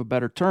lack of a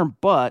better term.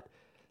 But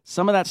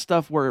some of that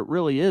stuff where it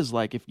really is,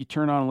 like if you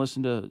turn on and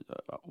listen to,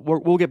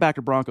 we'll get back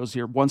to Broncos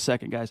here. 1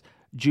 second, guys.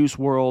 Juice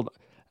WRLD,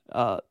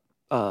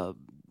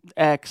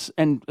 X,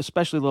 and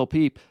especially Lil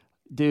Peep,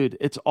 dude,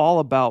 it's all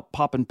about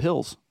popping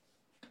pills.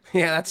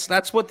 Yeah,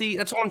 that's what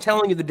I'm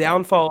telling you, the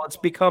downfall. It's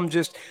become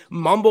just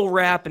mumble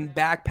rap and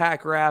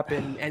backpack rap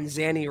and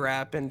Zanny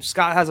rap. And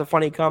Scott has a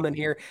funny comment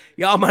here.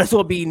 Y'all might as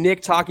well be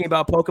Nick talking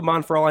about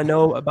Pokemon for all I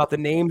know about the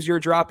names you're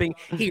dropping.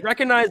 He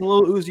recognized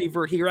Lil Uzi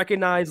Vert. He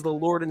recognized the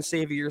Lord and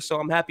Savior. So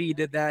I'm happy he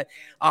did that.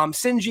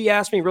 Sinji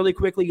asked me really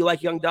quickly, you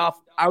like Young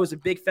Dolph? I was a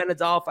big fan of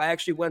Dolph. I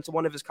actually went to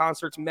one of his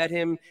concerts, met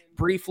him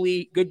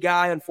briefly. Good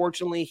guy.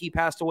 Unfortunately, he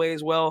passed away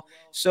as well.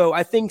 So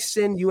I think,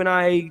 Sin, you and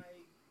I,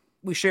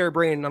 we share a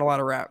brain on a lot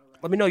of rap.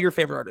 Let me know your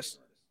favorite artist.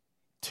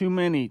 Too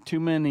many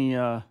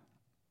no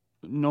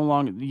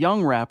longer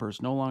young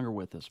rappers no longer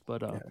with us.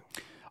 But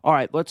all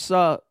right, let's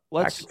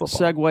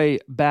segue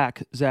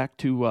back, Zach,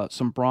 to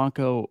some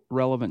Bronco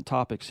relevant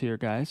topics here,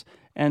 guys.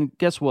 And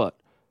guess what?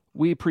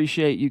 We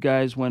appreciate you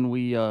guys when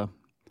we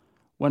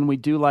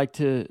do like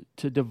to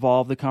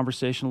devolve the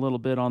conversation a little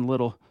bit on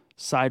little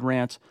side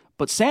rants.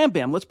 But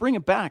S.A.M.B.M, let's bring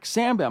it back.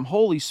 S.A.M.B.M,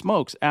 holy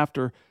smokes,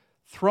 after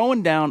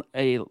throwing down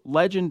a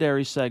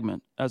legendary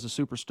segment as a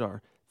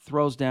superstar,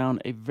 throws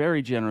down a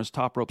very generous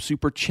top rope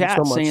super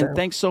chat saying,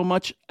 thanks so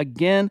much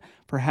again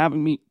for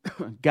having me.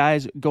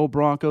 Guys, go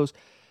Broncos.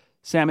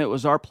 Sam, it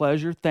was our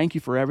pleasure. Thank you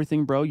for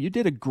everything, bro. You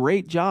did a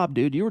great job,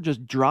 dude. You were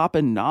just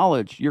dropping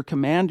knowledge. Your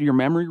command, your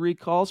memory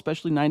recall,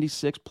 especially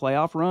 96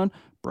 playoff run,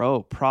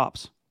 bro,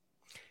 props.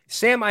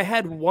 Sam, I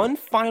had one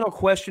final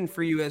question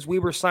for you as we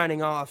were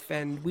signing off,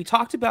 and we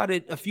talked about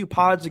it a few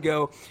pods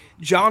ago,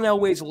 John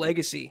Elway's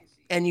legacy.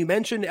 And you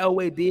mentioned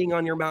Elway being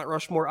on your Mount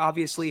Rushmore,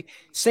 obviously.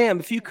 Sam,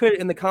 if you could,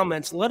 in the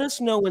comments, let us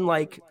know in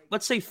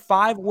let's say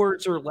 5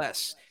 words or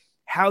less,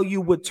 how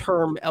you would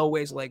term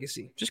Elway's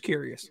legacy. Just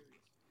curious.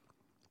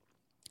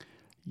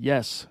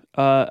 Yes,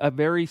 a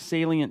very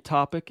salient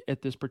topic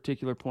at this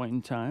particular point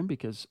in time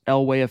because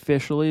Elway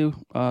officially,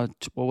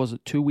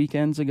 2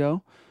 weekends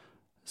ago,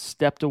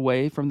 stepped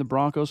away from the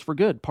Broncos for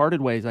good. Parted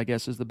ways, I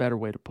guess, is the better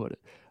way to put it.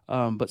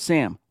 But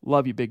Sam,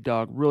 love you, big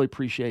dog. Really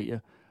appreciate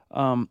you.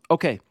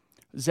 Okay.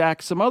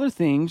 Zach, some other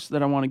things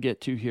that I want to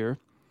get to here.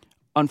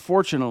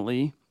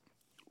 Unfortunately,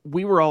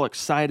 we were all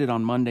excited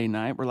on Monday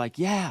night. We're like,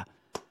 yeah,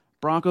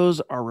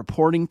 Broncos are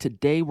reporting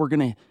today. We're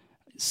going to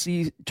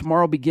see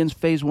tomorrow begins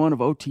phase 1 of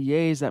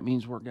OTAs. That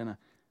means we're gonna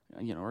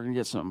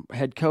get some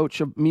head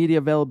coach media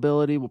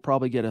availability. We'll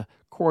probably get a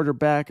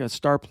quarterback, a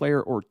star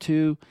player or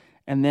two,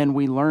 and then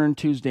we learn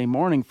Tuesday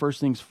morning. First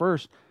things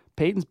first,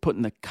 Peyton's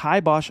putting the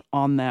kibosh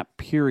on that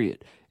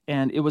period.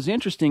 And it was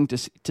interesting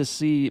to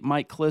see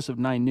Mike Kliss of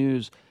 9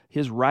 News,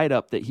 his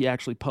write-up that he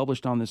actually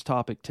published on this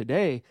topic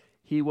today.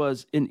 He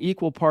was in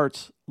equal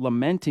parts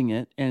lamenting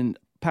it and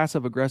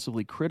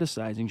passive-aggressively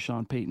criticizing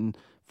Sean Payton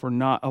for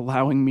not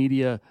allowing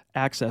media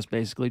access,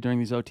 basically, during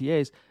these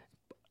OTAs,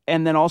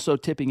 and then also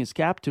tipping his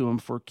cap to him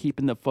for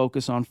keeping the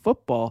focus on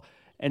football.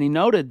 And he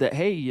noted that,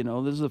 hey,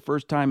 this is the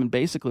first time in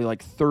basically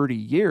like 30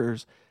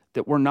 years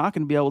that we're not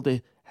going to be able to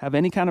have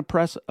any kind of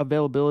press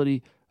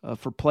availability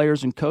for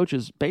players and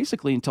coaches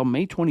basically until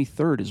May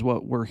 23rd is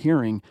what we're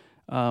hearing,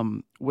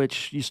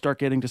 which you start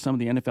getting to some of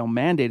the NFL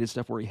mandated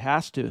stuff where he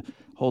has to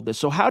hold this.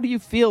 So how do you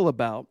feel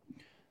about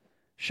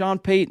Sean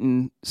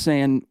Payton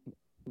saying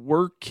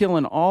we're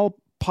killing all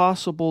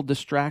possible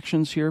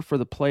distractions here for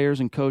the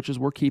players and coaches?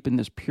 We're keeping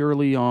this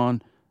purely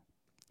on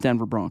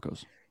Denver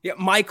Broncos. Yeah,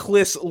 Mike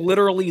Kliss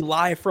literally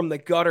live from the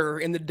gutter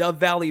in the Dove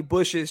Valley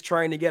bushes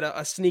trying to get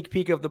a sneak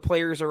peek of the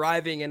players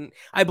arriving. And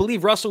I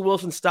believe Russell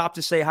Wilson stopped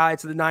to say hi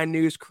to the 9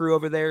 News crew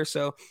over there.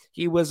 So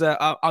he was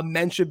a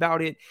mention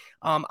about it.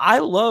 I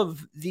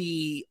love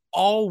the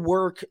all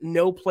work,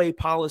 no play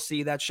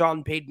policy that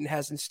Sean Payton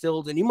has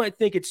instilled. And you might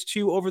think it's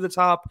too over the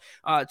top,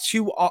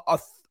 too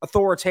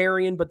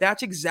authoritarian, but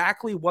that's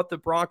exactly what the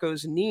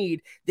Broncos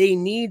need. They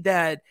need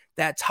that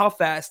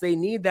tough ass. They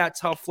need that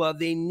tough love.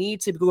 They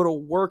need to go to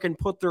work and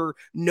put their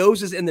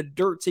noses in the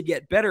dirt to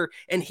get better.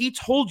 And he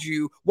told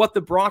you what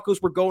the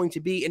Broncos were going to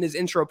be in his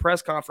intro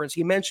press conference.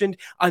 He mentioned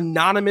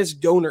anonymous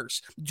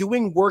donors,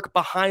 doing work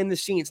behind the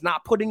scenes,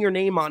 not putting your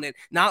name on it,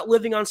 not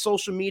living on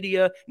social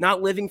media,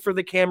 not living for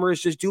the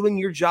cameras, just doing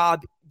your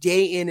job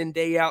day in and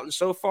day out. And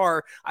so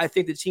far, I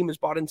think the team has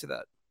bought into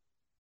that.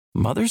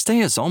 Mother's Day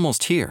is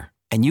almost here,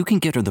 and you can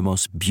get her the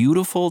most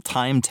beautiful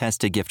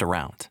time-tested gift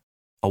around.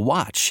 A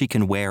watch she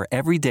can wear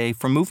every day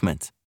from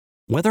Movement.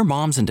 Whether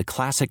mom's into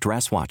classic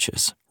dress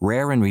watches,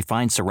 rare and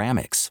refined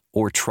ceramics,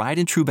 or tried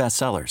and true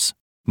bestsellers,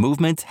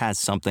 Movement has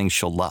something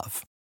she'll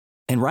love.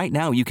 And right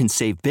now you can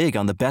save big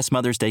on the best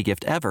Mother's Day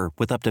gift ever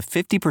with up to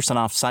 50%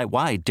 off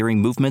site-wide during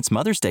Movement's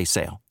Mother's Day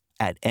sale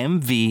at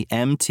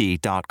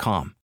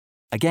MVMT.com.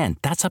 Again,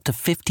 that's up to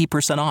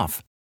 50%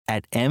 off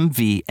at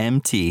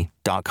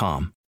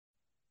MVMT.com.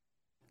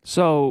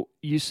 So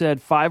you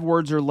said 5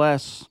 words or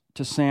less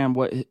to Sam.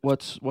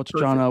 What's Perfect.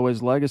 John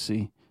Elway's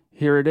legacy?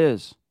 Here it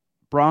is.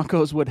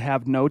 Broncos would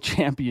have no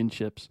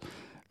championships.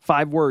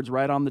 5 words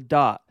right on the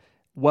dot.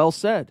 Well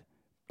said.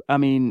 I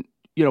mean,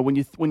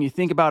 when you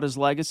think about his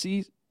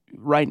legacy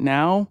right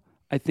now,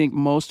 I think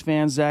most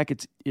fans, Zach,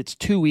 it's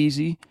too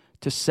easy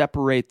to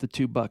separate the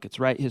 2 buckets,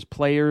 right? His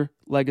player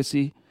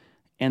legacy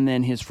and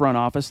then his front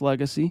office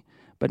legacy.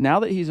 But now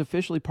that he's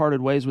officially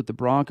parted ways with the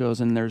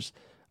Broncos and there's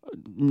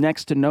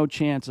next to no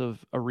chance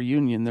of a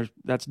reunion,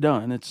 that's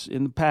done. It's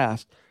in the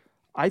past.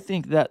 I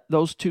think that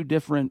those 2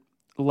 different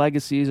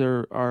legacies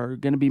are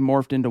going to be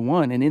morphed into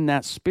one. And in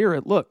that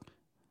spirit, look,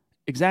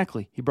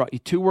 exactly. He brought you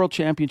 2 world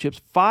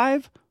championships,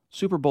 5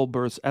 Super Bowl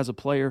berths as a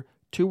player,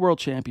 2 world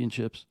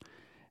championships,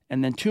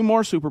 and then 2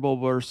 more Super Bowl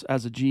berths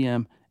as a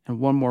GM and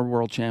 1 more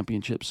world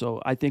championship.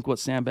 So I think what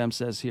S.A.M.B.M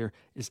says here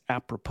is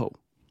apropos.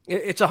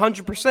 It's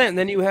 100%. And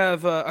then you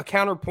have a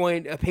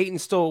counterpoint. Peyton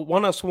still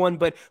won us one,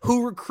 but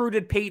who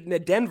recruited Peyton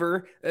at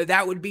Denver?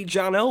 That would be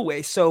John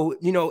Elway. So,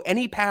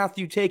 any path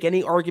you take,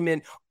 any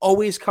argument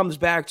always comes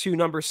back to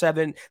number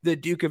 7, the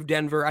Duke of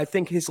Denver. I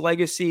think his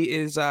legacy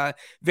is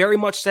very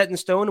much set in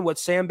stone. And what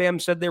S.A.M.B.M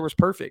said there was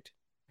perfect.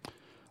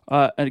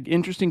 An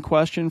interesting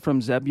question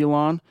from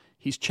Zebulon.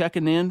 He's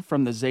checking in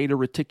from the Zeta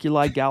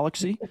Reticuli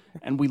galaxy,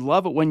 and we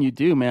love it when you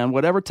do, man.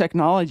 Whatever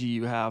technology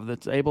you have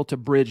that's able to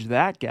bridge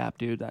that gap,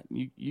 dude,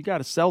 you got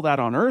to sell that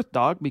on Earth,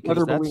 dog, because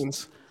weather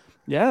balloons.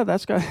 Yeah,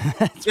 that's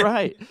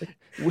right.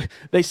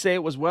 They say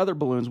it was weather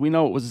balloons. We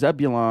know it was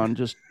Zebulon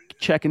just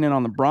checking in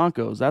on the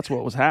Broncos. That's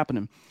what was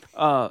happening.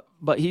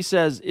 But he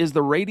says, is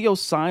the radio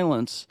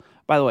silence,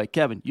 by the way,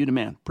 Kevin, you the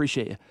man,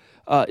 appreciate you.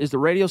 Is the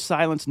radio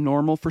silence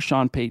normal for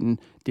Sean Payton?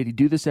 Did he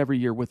do this every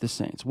year with the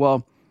Saints?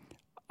 Well,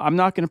 I'm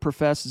not going to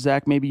profess,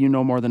 Zach, maybe you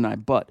know more than I,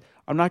 but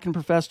I'm not going to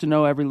profess to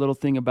know every little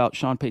thing about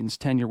Sean Payton's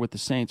tenure with the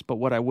Saints. But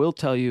what I will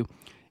tell you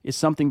is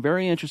something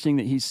very interesting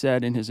that he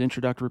said in his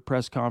introductory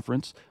press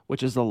conference,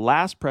 which is the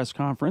last press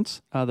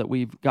conference that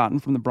we've gotten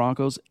from the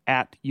Broncos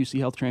at UC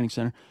Health Training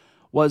Center,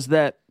 was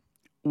that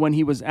when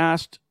he was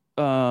asked,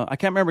 I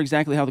can't remember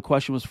exactly how the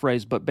question was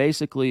phrased, but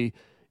basically,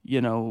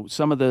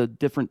 some of the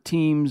different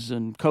teams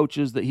and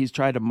coaches that he's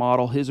tried to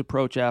model his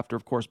approach after.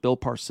 Of course, Bill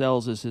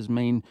Parcells is his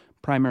main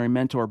primary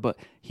mentor, but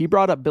he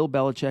brought up Bill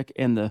Belichick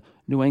and the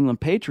New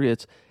England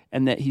Patriots,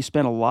 and that he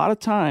spent a lot of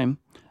time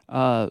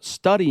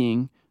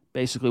studying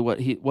basically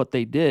what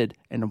they did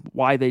and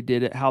why they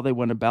did it, how they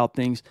went about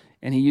things.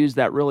 And he used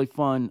that really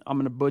fun, I'm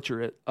going to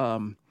butcher it,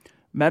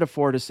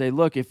 metaphor to say,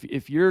 look,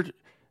 if you're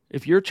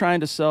if you're trying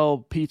to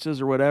sell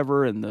pizzas or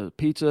whatever, and the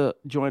pizza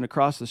joint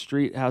across the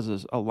street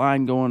has a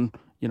line going,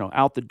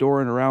 out the door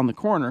and around the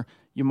corner,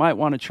 you might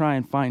want to try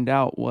and find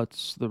out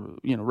what's the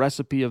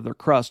recipe of their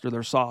crust or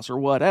their sauce or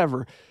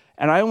whatever.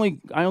 And I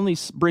only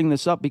bring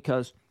this up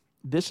because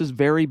this is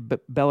very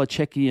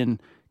Belichickian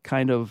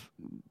kind of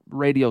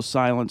radio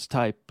silence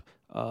type.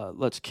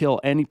 Let's kill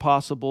any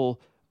possible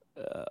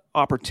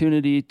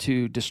opportunity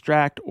to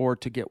distract or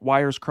to get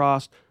wires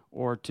crossed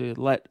or to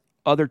let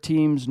other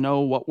teams know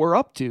what we're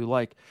up to.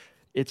 Like,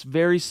 it's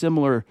very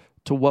similar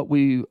to what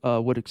we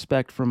would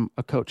expect from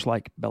a coach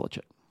like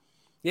Belichick.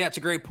 Yeah, it's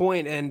a great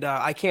point, and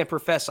I can't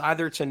profess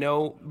either to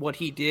know what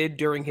he did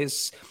during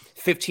his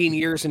 15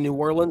 years in New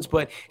Orleans,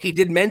 but he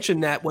did mention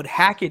that what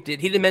Hackett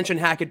did, he didn't mention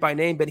Hackett by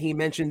name, but he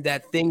mentioned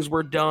that things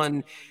were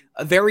done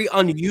very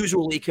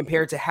unusually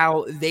compared to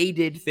how they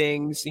did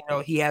things.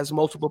 He has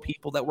multiple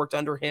people that worked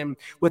under him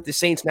with the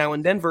Saints now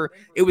in Denver.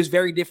 It was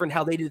very different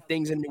how they did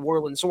things in New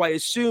Orleans. So I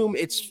assume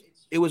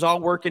it was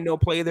all work and no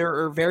play there,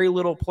 or very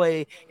little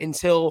play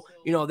until,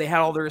 they had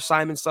all their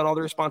assignments done, all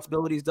their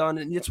responsibilities done.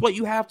 And it's what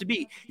you have to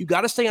be. You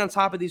got to stay on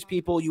top of these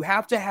people. You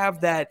have to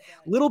have that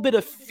little bit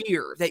of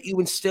fear that you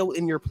instill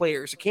in your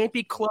players. It can't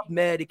be club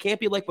med. It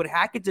can't be like what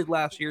Hackett did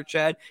last year,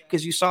 Chad,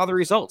 because you saw the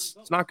results.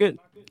 It's not good.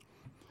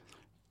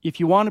 If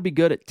you want to be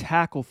good at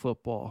tackle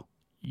football,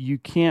 you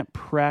can't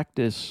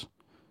practice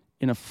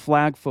in a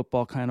flag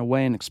football kind of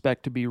way and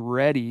expect to be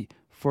ready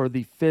for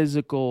the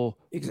physical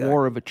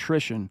war of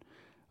attrition.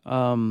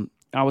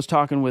 I was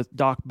talking with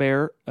Doc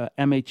Bear,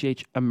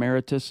 MHH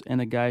emeritus,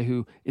 and a guy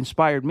who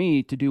inspired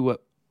me to do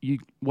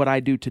what I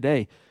do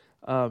today.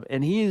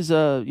 And he's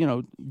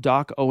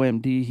Doc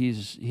OMD.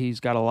 He's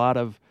got a lot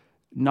of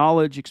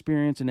knowledge,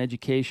 experience, and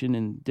education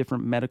in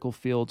different medical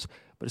fields,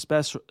 but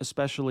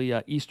especially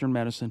Eastern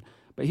medicine.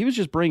 But he was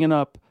just bringing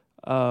up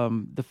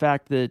the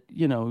fact that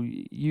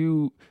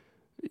you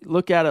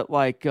look at it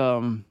like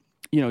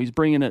he's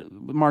bringing it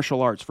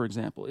martial arts, for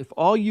example. If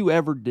all you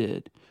ever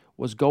did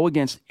was go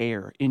against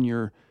air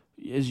in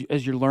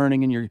as you're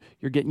learning and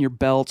you're getting your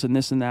belts and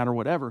this and that or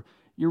whatever,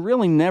 you're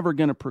really never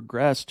going to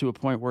progress to a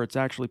point where it's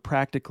actually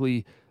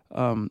practically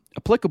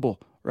applicable,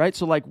 right?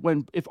 So like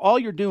if all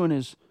you're doing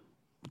is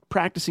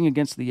practicing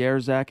against the air,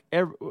 Zach,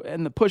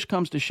 and the push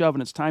comes to shove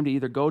and it's time to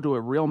either go to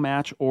a real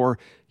match or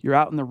you're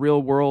out in the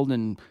real world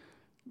and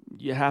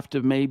you have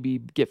to maybe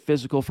get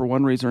physical for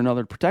one reason or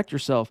another to protect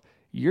yourself,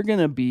 you're going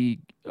to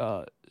be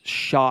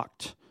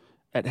shocked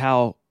at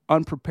how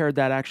unprepared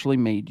that actually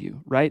made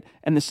you, right?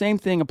 And the same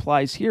thing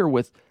applies here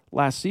with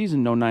last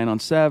season. No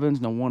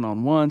 9-on-7s, no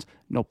 1-on-1s,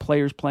 no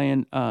players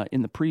playing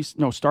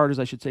no starters,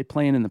 I should say,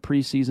 playing in the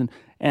preseason.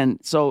 And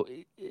so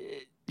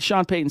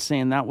Sean Payton's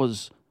saying that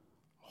was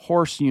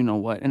horse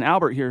you-know-what. And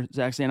Albert here,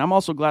 Zach, saying, I'm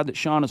also glad that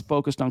Sean is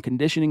focused on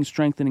conditioning,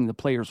 strengthening the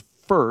players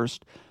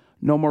first.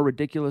 No more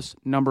ridiculous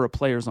number of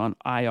players on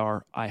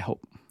IR, I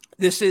hope.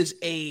 This is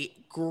a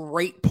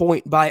great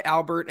point by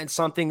Albert and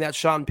something that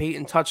Sean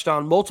Payton touched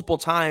on multiple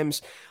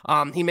times.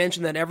 He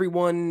mentioned that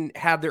everyone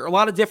had a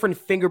lot of different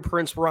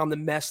fingerprints were on the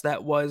mess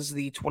that was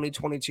the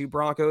 2022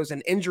 Broncos,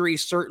 and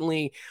injuries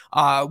certainly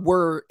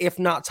were, if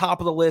not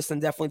top of the list,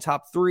 and definitely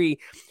top three.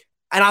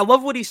 And I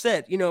love what he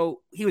said.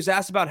 He was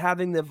asked about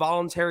having the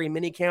voluntary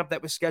minicamp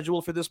that was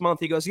scheduled for this month.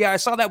 He goes, yeah, I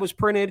saw that was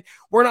printed.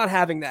 We're not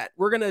having that.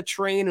 We're going to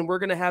train and we're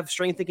going to have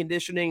strength and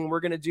conditioning. And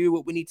we're going to do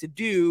what we need to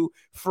do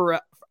for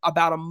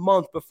about a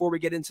month before we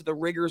get into the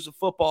rigors of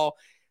football.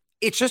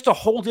 It's just a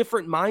whole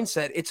different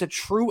mindset. It's a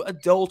true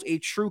adult, a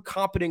true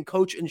competent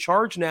coach in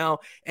charge now.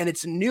 And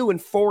it's new and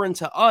foreign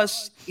to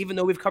us, even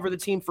though we've covered the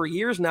team for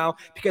years now,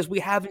 because we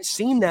haven't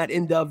seen that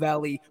in Dove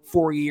Valley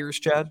for years,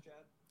 Chad.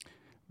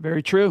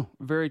 Very true.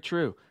 Very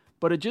true.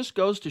 But it just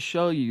goes to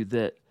show you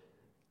that,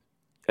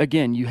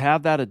 again, you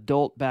have that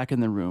adult back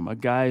in the room, a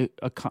guy,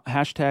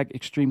 hashtag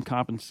extreme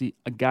competency,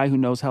 a guy who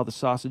knows how the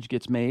sausage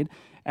gets made.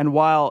 And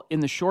while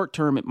in the short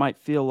term it might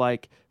feel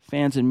like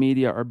fans and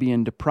media are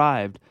being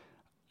deprived,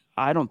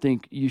 I don't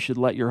think you should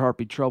let your heart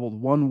be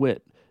troubled one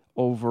whit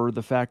over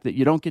the fact that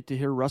you don't get to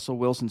hear Russell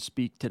Wilson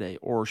speak today,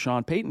 or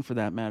Sean Payton for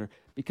that matter,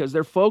 because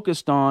they're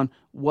focused on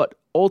what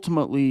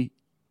ultimately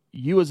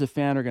you as a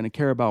fan are going to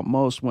care about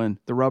most when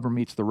the rubber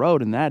meets the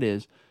road, and that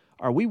is,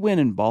 are we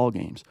winning ball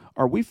games?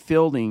 Are we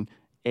fielding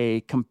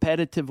a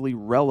competitively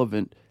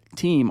relevant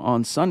team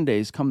on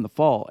Sundays come the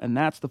fall? And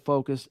that's the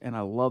focus, and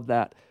I love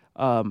that.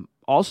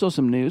 Also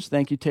some news.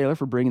 Thank you, Taylor,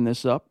 for bringing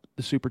this up.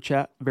 The Super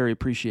Chat, very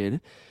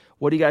appreciated.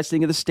 What do you guys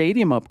think of the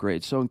stadium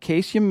upgrade? So in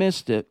case you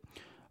missed it,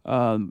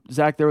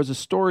 Zach, there was a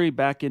story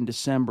back in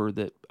December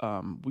that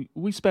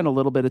we spent a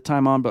little bit of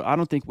time on, but I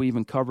don't think we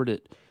even covered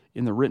it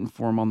in the written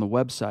form on the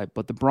website.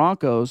 But the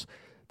Broncos,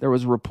 there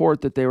was a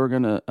report that they were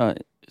going to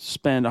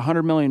spend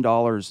 $100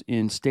 million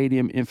in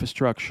stadium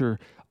infrastructure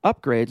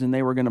upgrades, and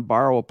they were going to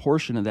borrow a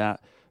portion of that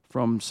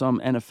from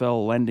some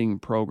NFL lending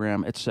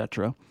program,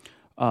 etc.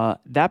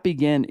 That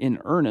began in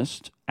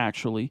earnest,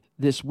 actually,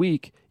 this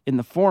week in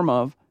the form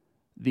of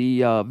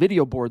the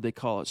video board, they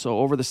call it. So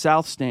over the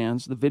south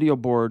stands, the video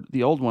board,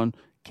 the old one,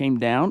 came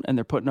down, and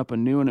they're putting up a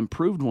new and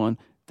improved one.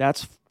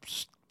 That's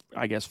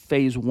I guess,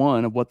 phase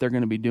one of what they're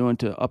going to be doing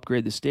to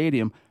upgrade the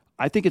stadium.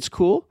 I think it's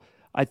cool.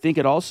 I think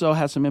it also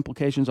has some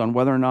implications on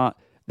whether or not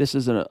this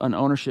is an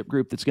ownership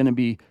group that's going to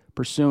be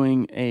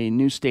pursuing a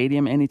new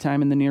stadium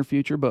anytime in the near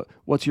future. But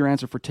what's your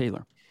answer for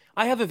Taylor?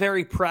 I have a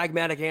very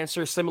pragmatic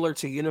answer similar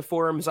to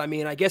uniforms. I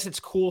mean, I guess it's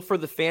cool for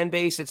the fan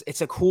base.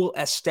 It's a cool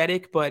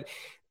aesthetic, but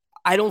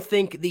I don't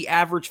think the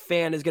average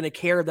fan is going to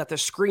care that the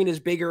screen is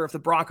bigger if the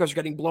Broncos are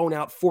getting blown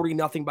out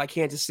 40-0 by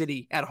Kansas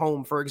City at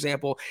home, for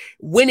example.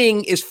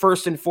 Winning is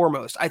first and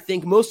foremost. I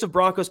think most of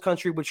Broncos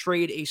country would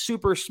trade a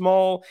super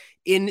small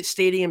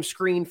in-stadium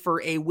screen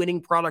for a winning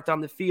product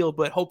on the field,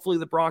 but hopefully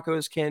the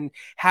Broncos can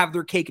have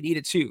their cake and eat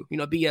it too.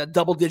 Be a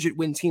double-digit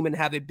win team and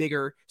have a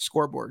bigger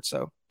scoreboard.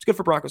 So it's good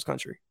for Broncos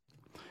country.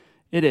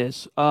 It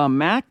is.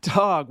 Mac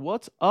Dog,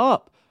 what's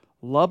up?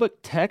 Lubbock,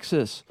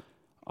 Texas.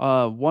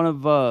 One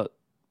of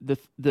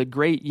the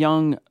great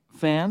young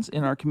fans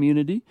in our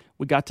community.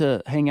 We got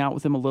to hang out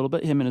with him a little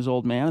bit, him and his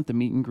old man, at the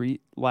meet and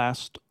greet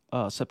last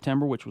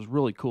September, which was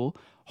really cool.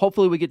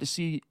 Hopefully we get to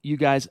see you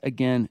guys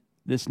again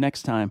this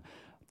next time.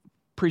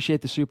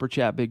 Appreciate the super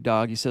chat, Big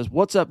Dog. He says,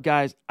 what's up,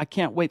 guys? I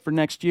can't wait for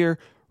next year.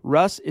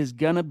 Russ is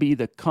going to be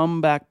the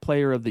comeback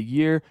player of the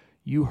year.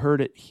 You heard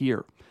it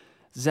here.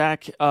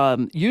 Zach,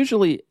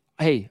 usually,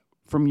 hey,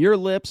 from your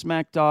lips,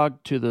 Mac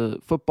Dog, to the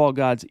football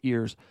god's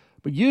ears,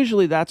 but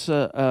usually that's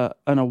an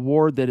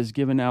award that is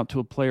given out to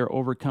a player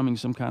overcoming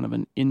some kind of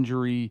an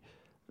injury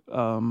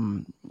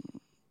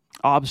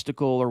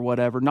obstacle or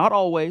whatever. Not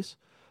always,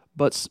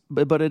 but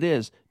it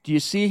is. Do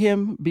you see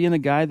him being a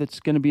guy that's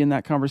going to be in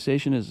that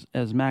conversation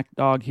as Mac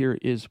Dog here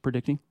is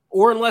predicting?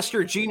 Or unless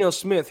you're Geno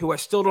Smith, who I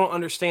still don't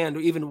understand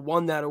who even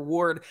won that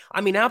award. I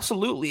mean,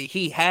 absolutely.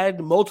 He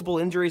had multiple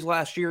injuries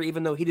last year,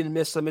 even though he didn't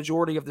miss the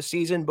majority of the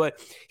season, but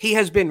he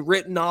has been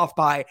written off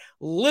by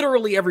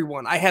literally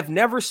everyone. I have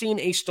never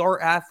seen a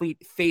star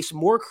athlete face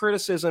more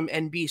criticism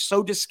and be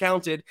so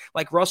discounted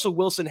like Russell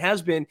Wilson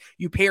has been.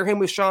 You pair him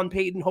with Sean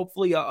Payton,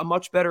 hopefully a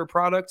much better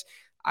product.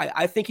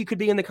 I think he could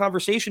be in the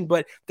conversation,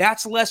 but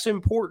that's less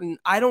important.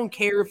 I don't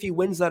care if he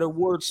wins that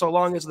award so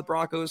long as the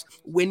Broncos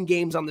win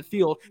games on the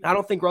field. And I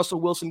don't think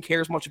Russell Wilson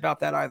cares much about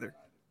that either.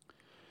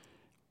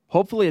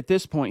 Hopefully at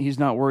this point he's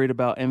not worried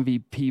about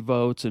MVP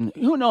votes, and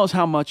who knows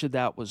how much of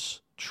that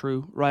was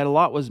true, right? A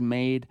lot was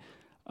made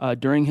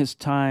during his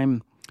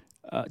time,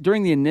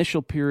 during the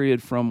initial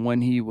period from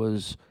when he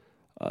was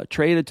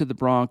traded to the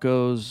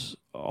Broncos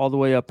all the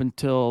way up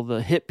until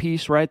the hit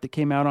piece, right, that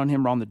came out on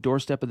him on the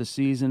doorstep of the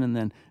season, and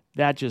then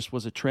that just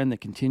was a trend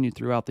that continued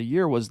throughout the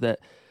year, was that,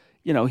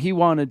 he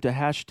wanted to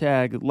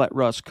hashtag let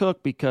Russ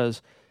cook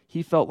because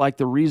he felt like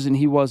the reason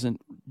he wasn't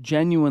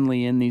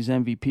genuinely in these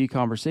MVP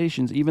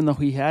conversations, even though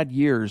he had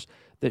years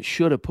that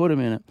should have put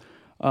him in it,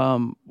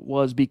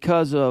 was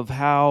because of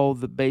how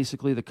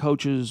basically the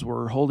coaches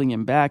were holding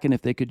him back. And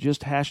if they could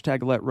just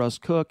hashtag let Russ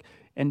cook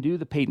and do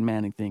the Peyton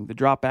Manning thing, the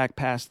drop back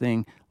pass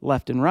thing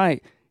left and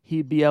right,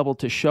 he'd be able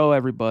to show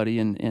everybody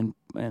and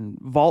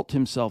vault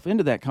himself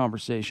into that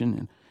conversation.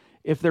 And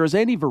if there's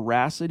any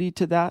veracity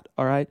to that,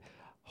 all right,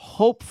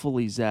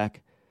 hopefully,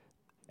 Zach,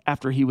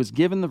 after he was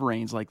given the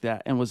reins like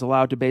that and was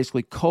allowed to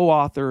basically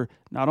co-author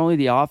not only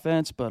the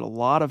offense, but a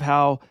lot of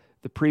how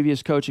the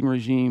previous coaching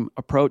regime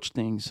approached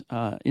things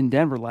in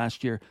Denver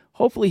last year,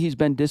 hopefully he's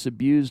been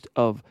disabused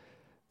of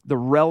the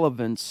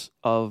relevance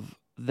of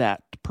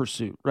that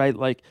pursuit, right?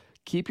 Like,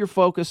 keep your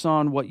focus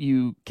on what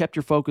you kept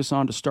your focus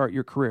on to start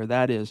your career.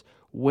 That is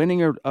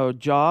winning a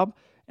job,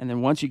 and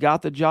then once you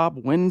got the job,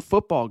 win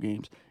football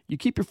games. You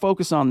keep your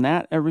focus on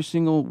that every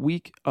single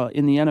week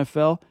in the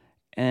NFL,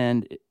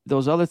 and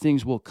those other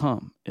things will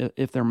come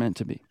if they're meant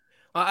to be.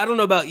 I don't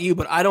know about you,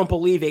 but I don't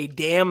believe a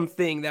damn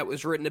thing that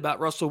was written about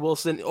Russell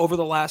Wilson over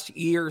the last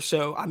year or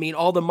so. I mean,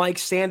 all the Mike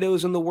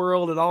Sandos in the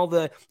world and all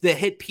the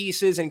hit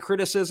pieces and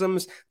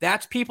criticisms,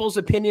 that's people's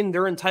opinion.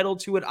 They're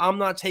entitled to it. I'm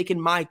not taking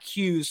my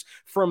cues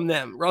from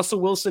them. Russell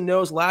Wilson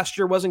knows last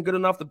year wasn't good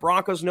enough. The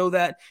Broncos know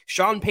that.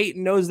 Sean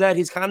Payton knows that.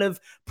 He's kind of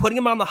putting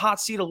him on the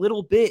hot seat a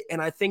little bit, and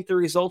I think the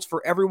results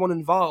for everyone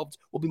involved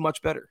will be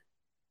much better.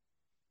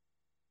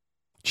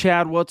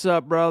 Chad, what's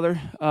up, brother?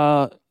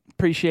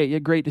 Appreciate you.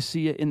 Great to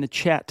see you in the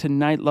chat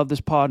tonight. Love this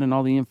pod and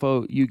all the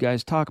info you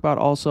guys talk about.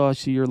 Also, I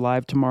see you're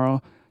live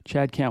tomorrow.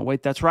 Chad, can't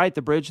wait. That's right,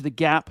 the Bridge the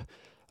Gap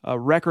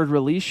record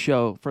release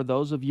show for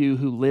those of you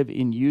who live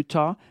in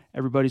Utah.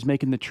 Everybody's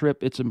making the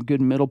trip. It's a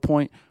good middle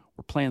point.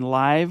 We're playing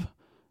live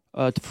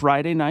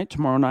Friday night,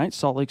 tomorrow night,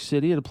 Salt Lake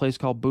City at a place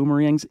called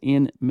Boomerangs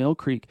in Mill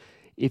Creek.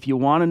 If you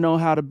want to know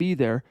how to be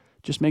there,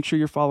 just make sure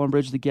you're following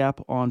Bridge the Gap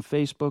on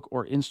Facebook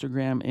or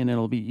Instagram, and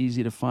it'll be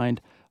easy to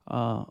find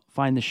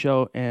the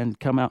show and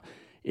come out.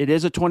 It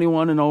is a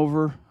 21 and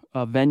over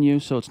venue,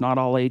 so it's not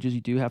all ages. You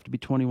do have to be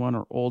 21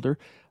 or older.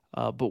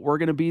 But we're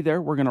going to be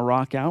there. We're going to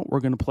rock out. We're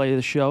going to play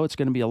the show. It's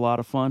going to be a lot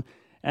of fun.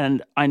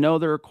 And I know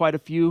there are quite a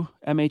few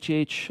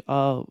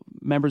MHH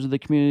members of the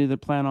community that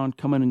plan on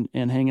coming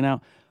and hanging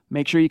out.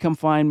 Make sure you come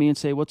find me and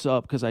say what's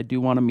up, because I do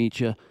want to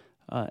meet you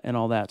and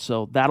all that.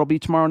 So that'll be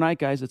tomorrow night,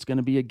 guys. It's going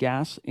to be a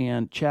gas.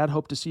 And Chad,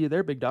 hope to see you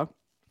there, big dog.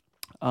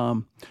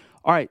 All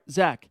right,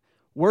 Zach,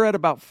 We're at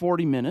about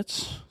 40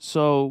 minutes,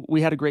 so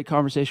we had a great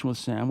conversation with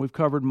Sam. We've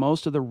covered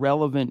most of the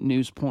relevant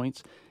news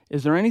points.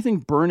 Is there anything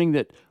burning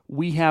that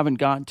we haven't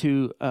gotten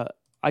to?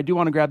 I do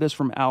want to grab this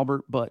from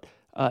Albert, but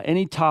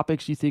any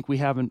topics you think we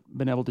haven't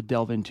been able to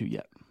delve into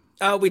yet?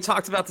 We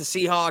talked about the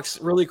Seahawks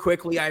really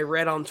quickly. I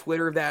read on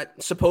Twitter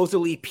that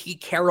supposedly Pete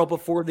Carroll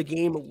before the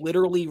game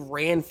literally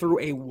ran through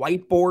a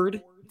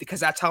whiteboard because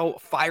that's how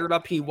fired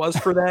up he was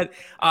for that.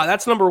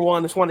 That's number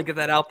one. Just want to get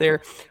that out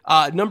there.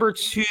 Number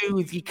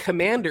two, the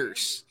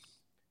Commanders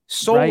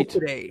sold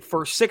today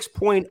for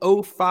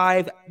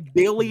 $6.05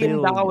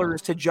 billion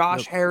to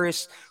Josh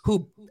Harris,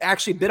 who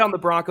actually bid on the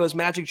Broncos,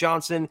 Magic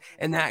Johnson,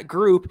 and that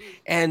group.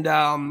 And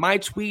my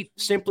tweet,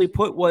 simply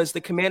put, was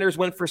the Commanders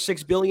went for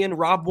 $6 billion.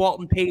 Rob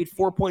Walton paid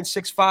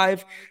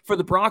 $4.65 for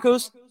the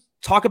Broncos.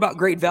 Talk about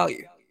great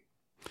value.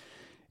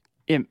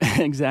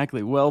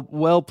 Exactly.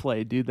 Well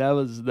played, dude. That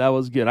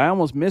was good. I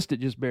almost missed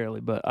it just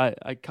barely, but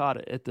I caught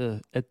it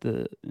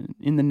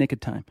in the nick of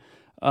time.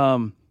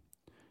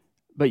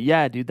 But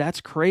yeah, dude,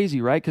 that's crazy,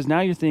 right? Because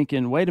now you're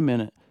thinking, wait a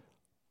minute,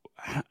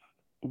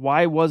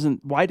 why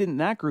didn't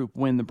that group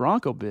win the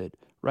Bronco bid,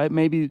 right?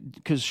 Maybe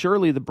because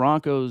surely the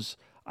Broncos,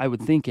 I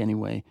would think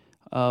anyway,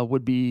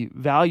 would be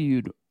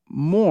valued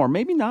more.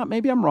 Maybe not.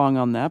 Maybe I'm wrong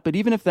on that. But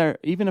even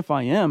if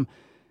I am,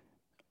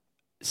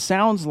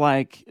 sounds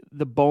like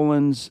the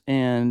Bolins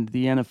and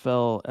the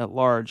NFL at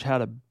large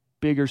had a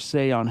bigger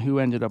say on who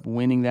ended up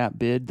winning that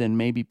bid than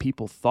maybe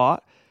people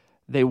thought.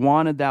 They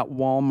wanted that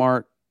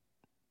Walmart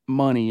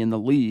money in the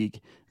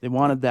league. They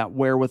wanted that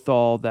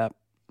wherewithal, that,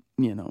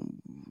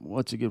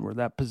 what's a good word,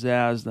 that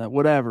pizzazz, that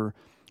whatever.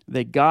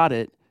 They got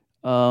it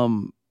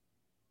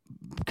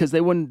because they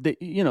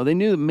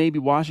knew that maybe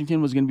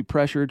Washington was going to be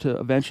pressured to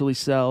eventually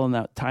sell and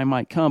that time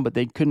might come, but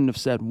they couldn't have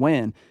said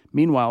when.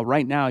 Meanwhile,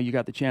 right now you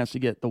got the chance to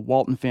get the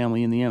Walton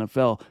family in the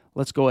NFL.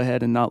 Let's go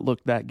ahead and not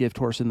look that gift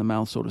horse in the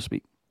mouth, so to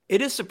speak. It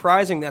is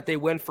surprising that they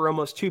went for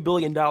almost $2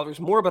 billion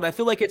more, but I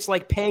feel like it's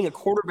like paying a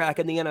quarterback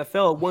in the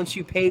NFL. Once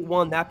you pay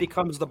one, that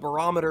becomes the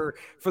barometer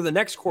for the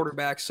next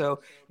quarterback.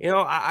 So,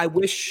 I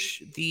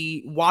wish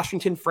the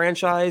Washington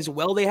franchise,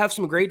 they have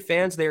some great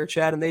fans there,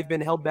 Chad, and they've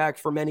been held back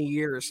for many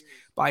years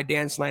by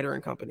Dan Snyder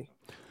and company.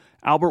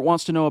 Albert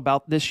wants to know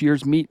about this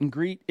year's meet and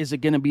greet. Is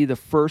it going to be the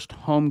first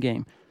home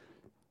game?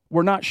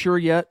 We're not sure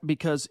yet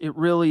because it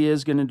really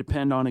is going to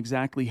depend on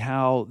exactly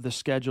how the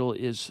schedule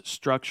is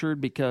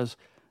structured, because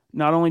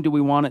not only do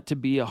we want it to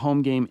be a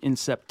home game in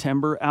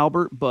September,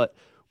 Albert, but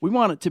we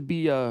want it to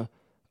be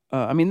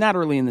not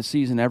early in the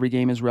season. Every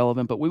game is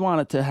relevant, but we want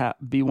it to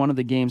be one of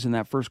the games in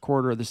that first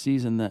quarter of the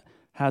season that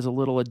has a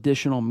little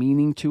additional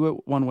meaning to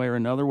it one way or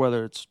another,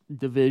 whether it's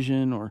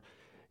division or,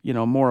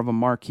 more of a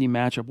marquee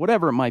matchup,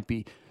 whatever it might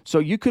be. So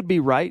you could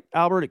be right,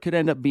 Albert. It could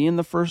end up being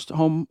the first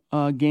home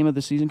game of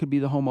the season, could be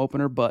the home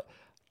opener, but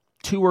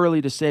too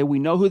early to say. We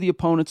know who the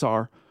opponents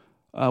are.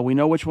 We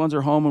know which ones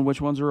are home and which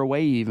ones are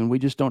away even. We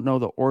just don't know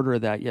the order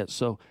of that yet.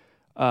 So,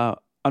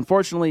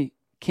 unfortunately,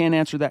 can't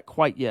answer that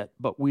quite yet,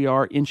 but we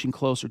are inching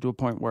closer to a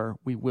point where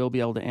we will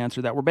be able to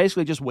answer that. We're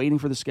basically just waiting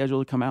for the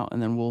schedule to come out,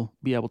 and then we'll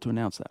be able to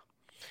announce that.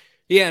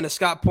 Yeah, and as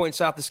Scott points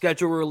out, the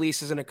schedule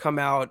release is going to come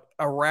out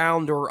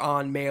around or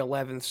on May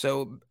 11th.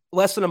 So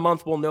less than a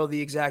month, we'll know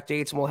the exact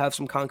dates, and we'll have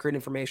some concrete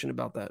information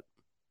about that.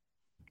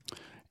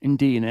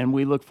 Indeed, and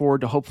we look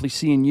forward to hopefully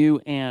seeing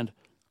you and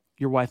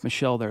your wife,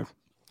 Michelle, there.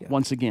 Yeah.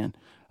 Once again.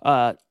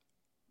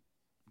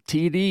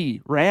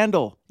 TD,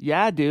 Randall.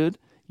 Yeah, dude.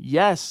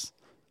 Yes.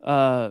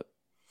 Been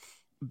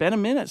a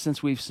minute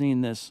since we've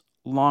seen this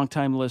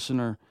longtime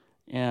listener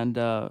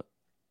and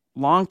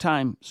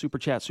longtime Super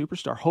Chat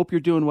superstar. Hope you're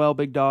doing well,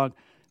 big dog.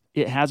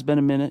 It has been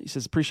a minute. He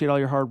says, appreciate all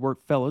your hard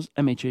work, fellas.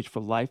 MHH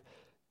for life.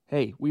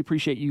 Hey, we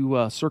appreciate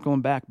you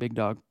circling back, big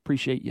dog.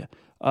 Appreciate you.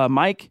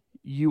 Mike,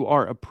 you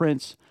are a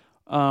prince.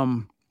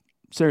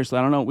 Seriously,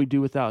 I don't know what we'd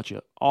do without you.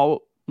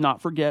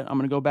 Not forget, I'm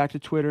going to go back to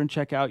Twitter and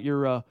check out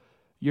your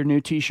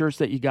new T-shirts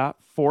that you got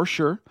for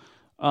sure.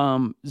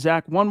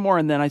 Zach, one more,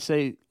 and then I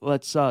say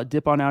let's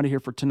dip on out of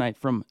here for tonight.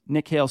 From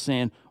Nick Hale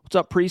saying, what's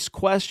up, Priest?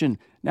 Question,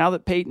 now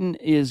that Peyton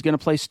is going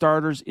to play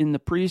starters in the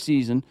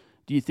preseason,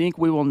 do you think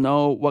we will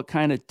know what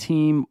kind of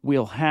team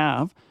we'll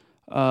have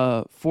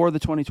for the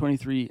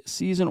 2023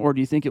 season, or do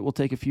you think it will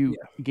take a few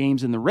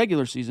games in the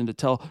regular season to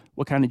tell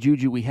what kind of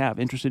juju we have?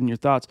 Interested in your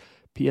thoughts.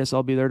 P.S.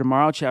 I'll be there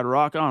tomorrow. Chad,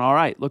 rock on. All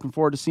right. Looking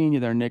forward to seeing you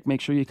there, Nick. Make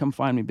sure you come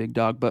find me, big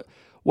dog. But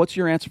what's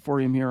your answer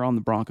for him here on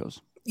the Broncos?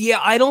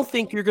 Yeah, I don't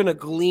think you're going to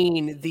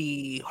glean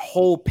the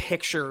whole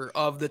picture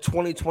of the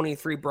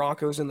 2023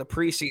 Broncos in the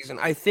preseason.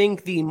 I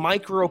think the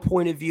micro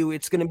point of view,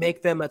 it's going to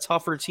make them a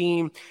tougher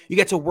team. You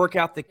get to work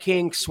out the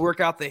kinks, work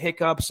out the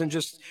hiccups, and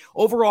just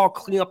overall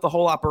clean up the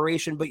whole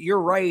operation. But you're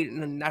right,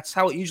 and that's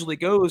how it usually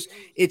goes.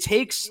 It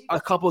takes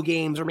a couple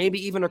games or maybe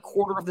even a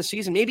quarter of the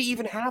season, maybe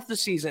even half the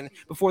season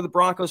before the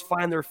Broncos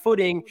find their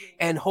footing,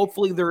 and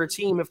hopefully they're a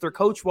team, if they're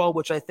coached well,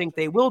 which I think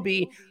they will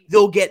be,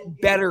 they'll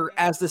get better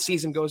as the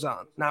season goes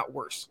on, not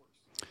worse.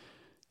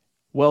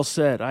 Well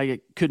said. I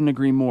couldn't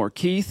agree more.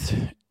 Keith,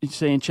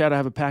 saying, Chad, I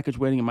have a package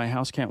waiting in my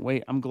house. Can't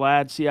wait. I'm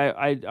glad. See,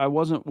 I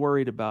wasn't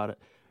worried about it.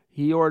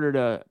 he ordered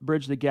a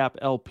Bridge the Gap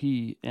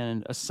LP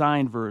and a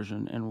signed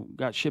version and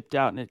got shipped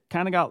out. And it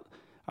kind of got,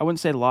 I wouldn't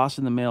say lost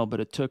in the mail,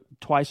 but it took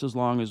twice as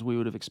long as we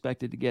would have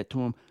expected to get to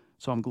him.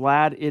 So I'm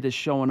glad it is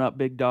showing up,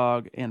 Big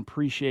Dog, and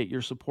appreciate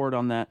your support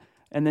on that.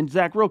 And then,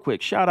 Zach, real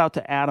quick, shout out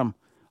to Adam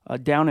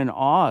down in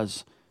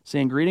Oz,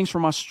 saying, greetings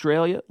from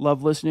Australia.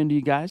 Love listening to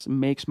you guys.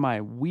 Makes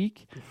my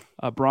week.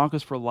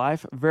 Broncos for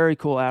life. Very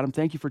cool, Adam.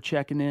 Thank you for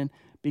checking in,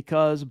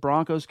 because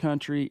Broncos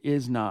country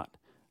is not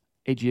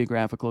a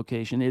geographic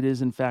location. It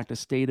is, in fact, a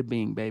state of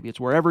being, baby. It's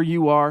wherever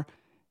you are,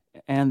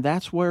 and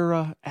that's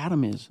where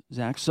Adam is,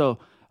 Zach. So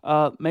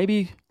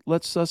maybe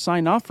let's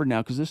sign off for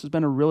now, because this has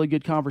been a really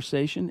good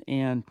conversation,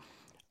 and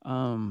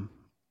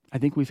I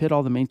think we've hit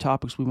all the main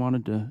topics we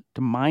wanted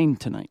to mine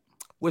tonight.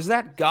 Was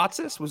that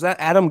Gotsis? Was that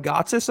Adam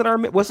Gotsis in our?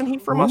 Wasn't he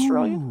from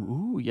Australia?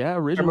 Ooh, yeah,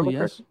 originally,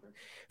 yes.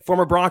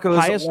 Former Broncos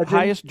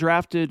highest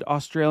drafted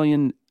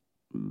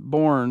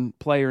Australian-born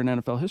player in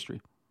NFL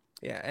history.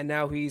 Yeah, and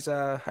now he's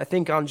I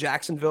think on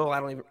Jacksonville.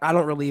 I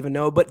don't really even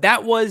know. But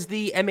that was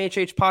the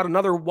MHH Pod,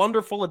 another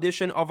wonderful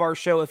edition of our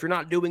show. If you're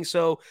not doing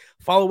so,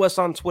 follow us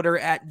on Twitter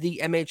at the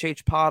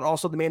MHH Pod.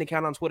 Also, the main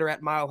account on Twitter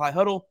at Mile High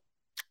Huddle.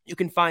 You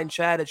can find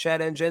Chad at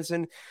Chad N.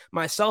 Jensen,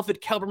 myself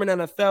at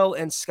Kelberman NFL,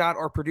 and Scott,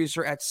 our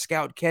producer, at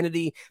Scout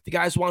Kennedy. If you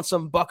guys want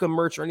some Bucka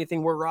merch or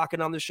anything we're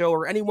rocking on the show,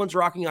 or anyone's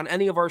rocking on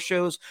any of our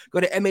shows,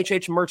 go to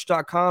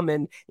mhhmerch.com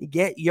and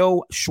get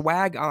yo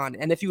swag on.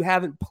 And if you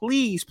haven't,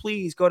 please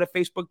go to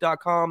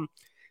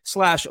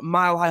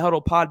facebook.com/Mile High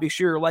Huddle Pod. Be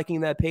sure you're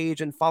liking that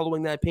page and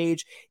following that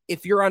page.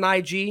 If you're on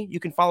IG, you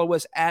can follow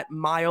us at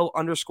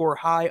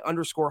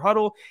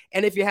mile_high_huddle.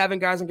 And if you haven't,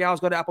 guys and gals,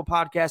 go to Apple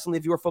Podcasts and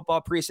leave your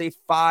football priest a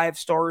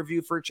 5-star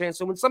review for a chance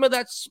to win some of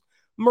that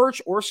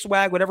merch or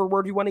swag, whatever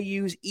word you want to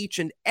use, each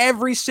and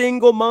every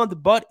single month.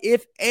 But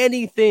if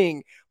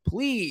anything,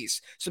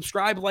 please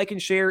subscribe, like,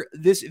 and share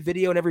this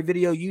video and every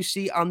video you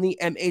see on the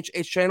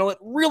MHH channel. It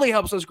really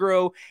helps us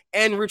grow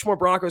and reach more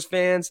Broncos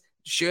fans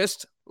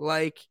just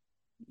like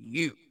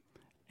you.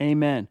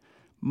 Amen.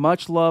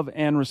 Much love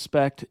and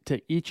respect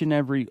to each and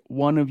every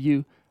one of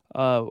you.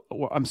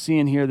 I'm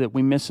seeing here that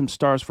we missed some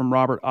stars from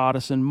Robert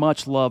Otteson.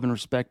 Much love and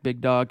respect,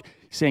 Big Dog.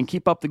 Saying,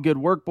 keep up the good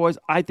work, boys.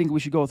 I think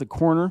we should go with a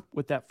corner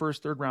with that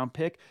first third-round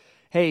pick.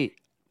 Hey,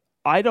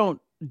 I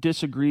don't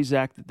disagree,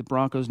 Zach, that the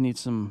Broncos need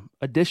some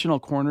additional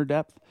corner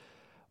depth,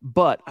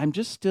 but I'm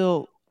just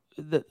still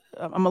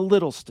I'm a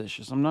little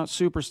stitious. I'm not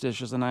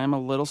superstitious, and I am a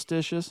little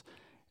stitious.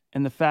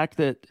 And the fact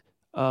that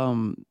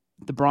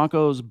the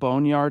Broncos'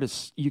 boneyard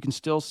is, you can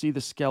still see the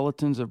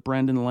skeletons of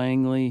Brendan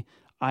Langley,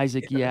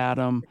 Isaac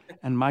Yiadom,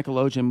 and Michael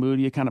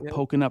Ojemudia kind of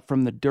poking up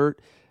from the dirt,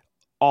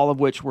 all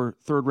of which were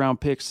third-round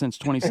picks since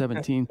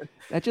 2017.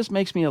 That just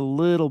makes me a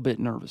little bit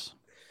nervous.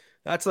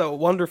 That's a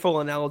wonderful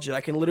analogy.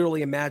 I can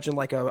literally imagine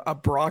like a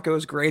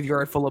Broncos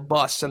graveyard full of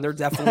busts, and they're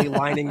definitely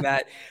lining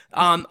that.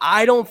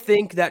 I don't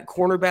think that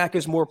cornerback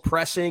is more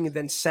pressing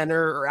than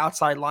center or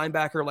outside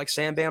linebacker like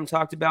S.A.M.B.M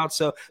talked about.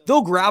 So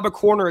they'll grab a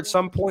corner at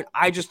some point.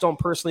 I just don't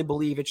personally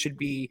believe it should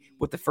be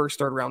with the first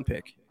third-round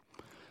pick.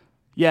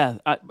 Yeah,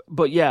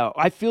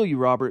 I feel you,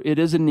 Robert. It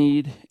is a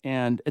need,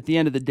 and at the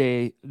end of the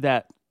day,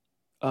 that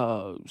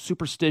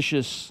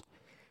superstitious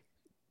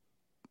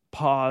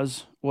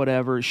pause,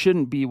 whatever, it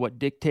shouldn't be what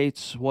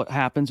dictates what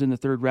happens in the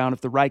third round. If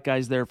the right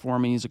guy's there for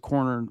me, he's a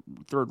corner,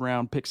 third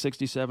round, pick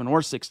 67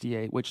 or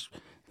 68, which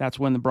that's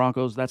when the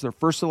Broncos, that's their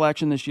first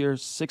selection this year,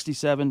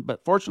 67.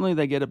 But fortunately,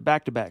 they get it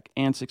back-to-back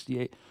and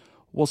 68.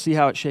 We'll see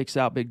how it shakes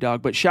out, Big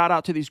Dog. But shout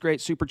out to these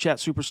great Super Chat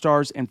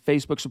superstars and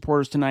Facebook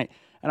supporters tonight.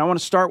 And I want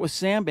to start with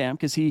S.A.M.B.M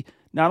because he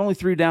not only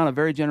threw down a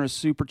very generous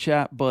Super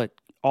Chat, but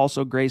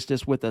also graced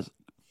us with a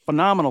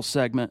phenomenal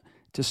segment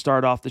to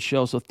start off the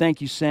show. So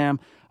thank you, Sam.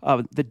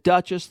 The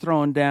Duchess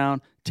throwing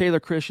down, Taylor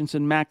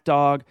Christensen, Mac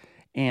Dog,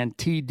 and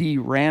T.D.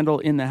 Randall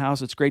in the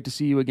house. It's great to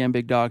see you again,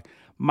 Big Dog.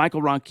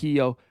 Michael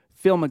Ronquillo,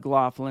 Phil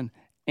McLaughlin,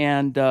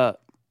 and,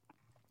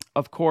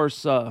 of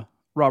course,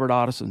 Robert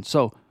Otteson.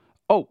 So,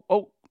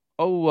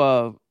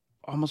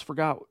 almost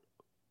forgot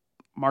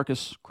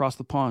Marcus across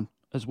the pond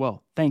as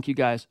well. Thank you,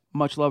 guys.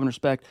 Much love and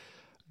respect.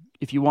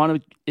 If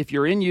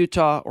you're in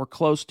Utah or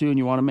close to and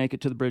you want to make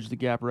it to the Bridge the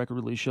Gap record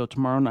release show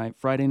tomorrow night,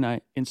 Friday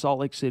night in Salt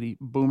Lake City,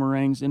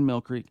 Boomerangs in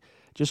Mill Creek,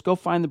 just go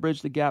find the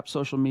Bridge the Gap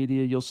social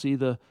media. You'll see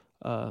the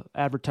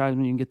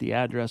advertisement. You can get the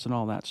address and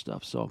all that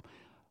stuff. So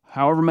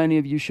however many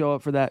of you show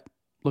up for that,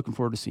 looking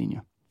forward to seeing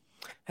you.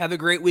 Have a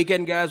great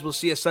weekend, guys. We'll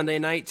see you Sunday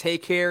night.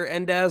 Take care.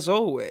 And as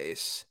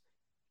always,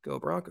 go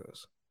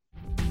Broncos.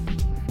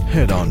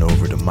 Head on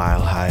over to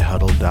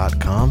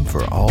milehighhuddle.com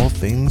for all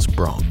things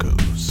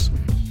Broncos.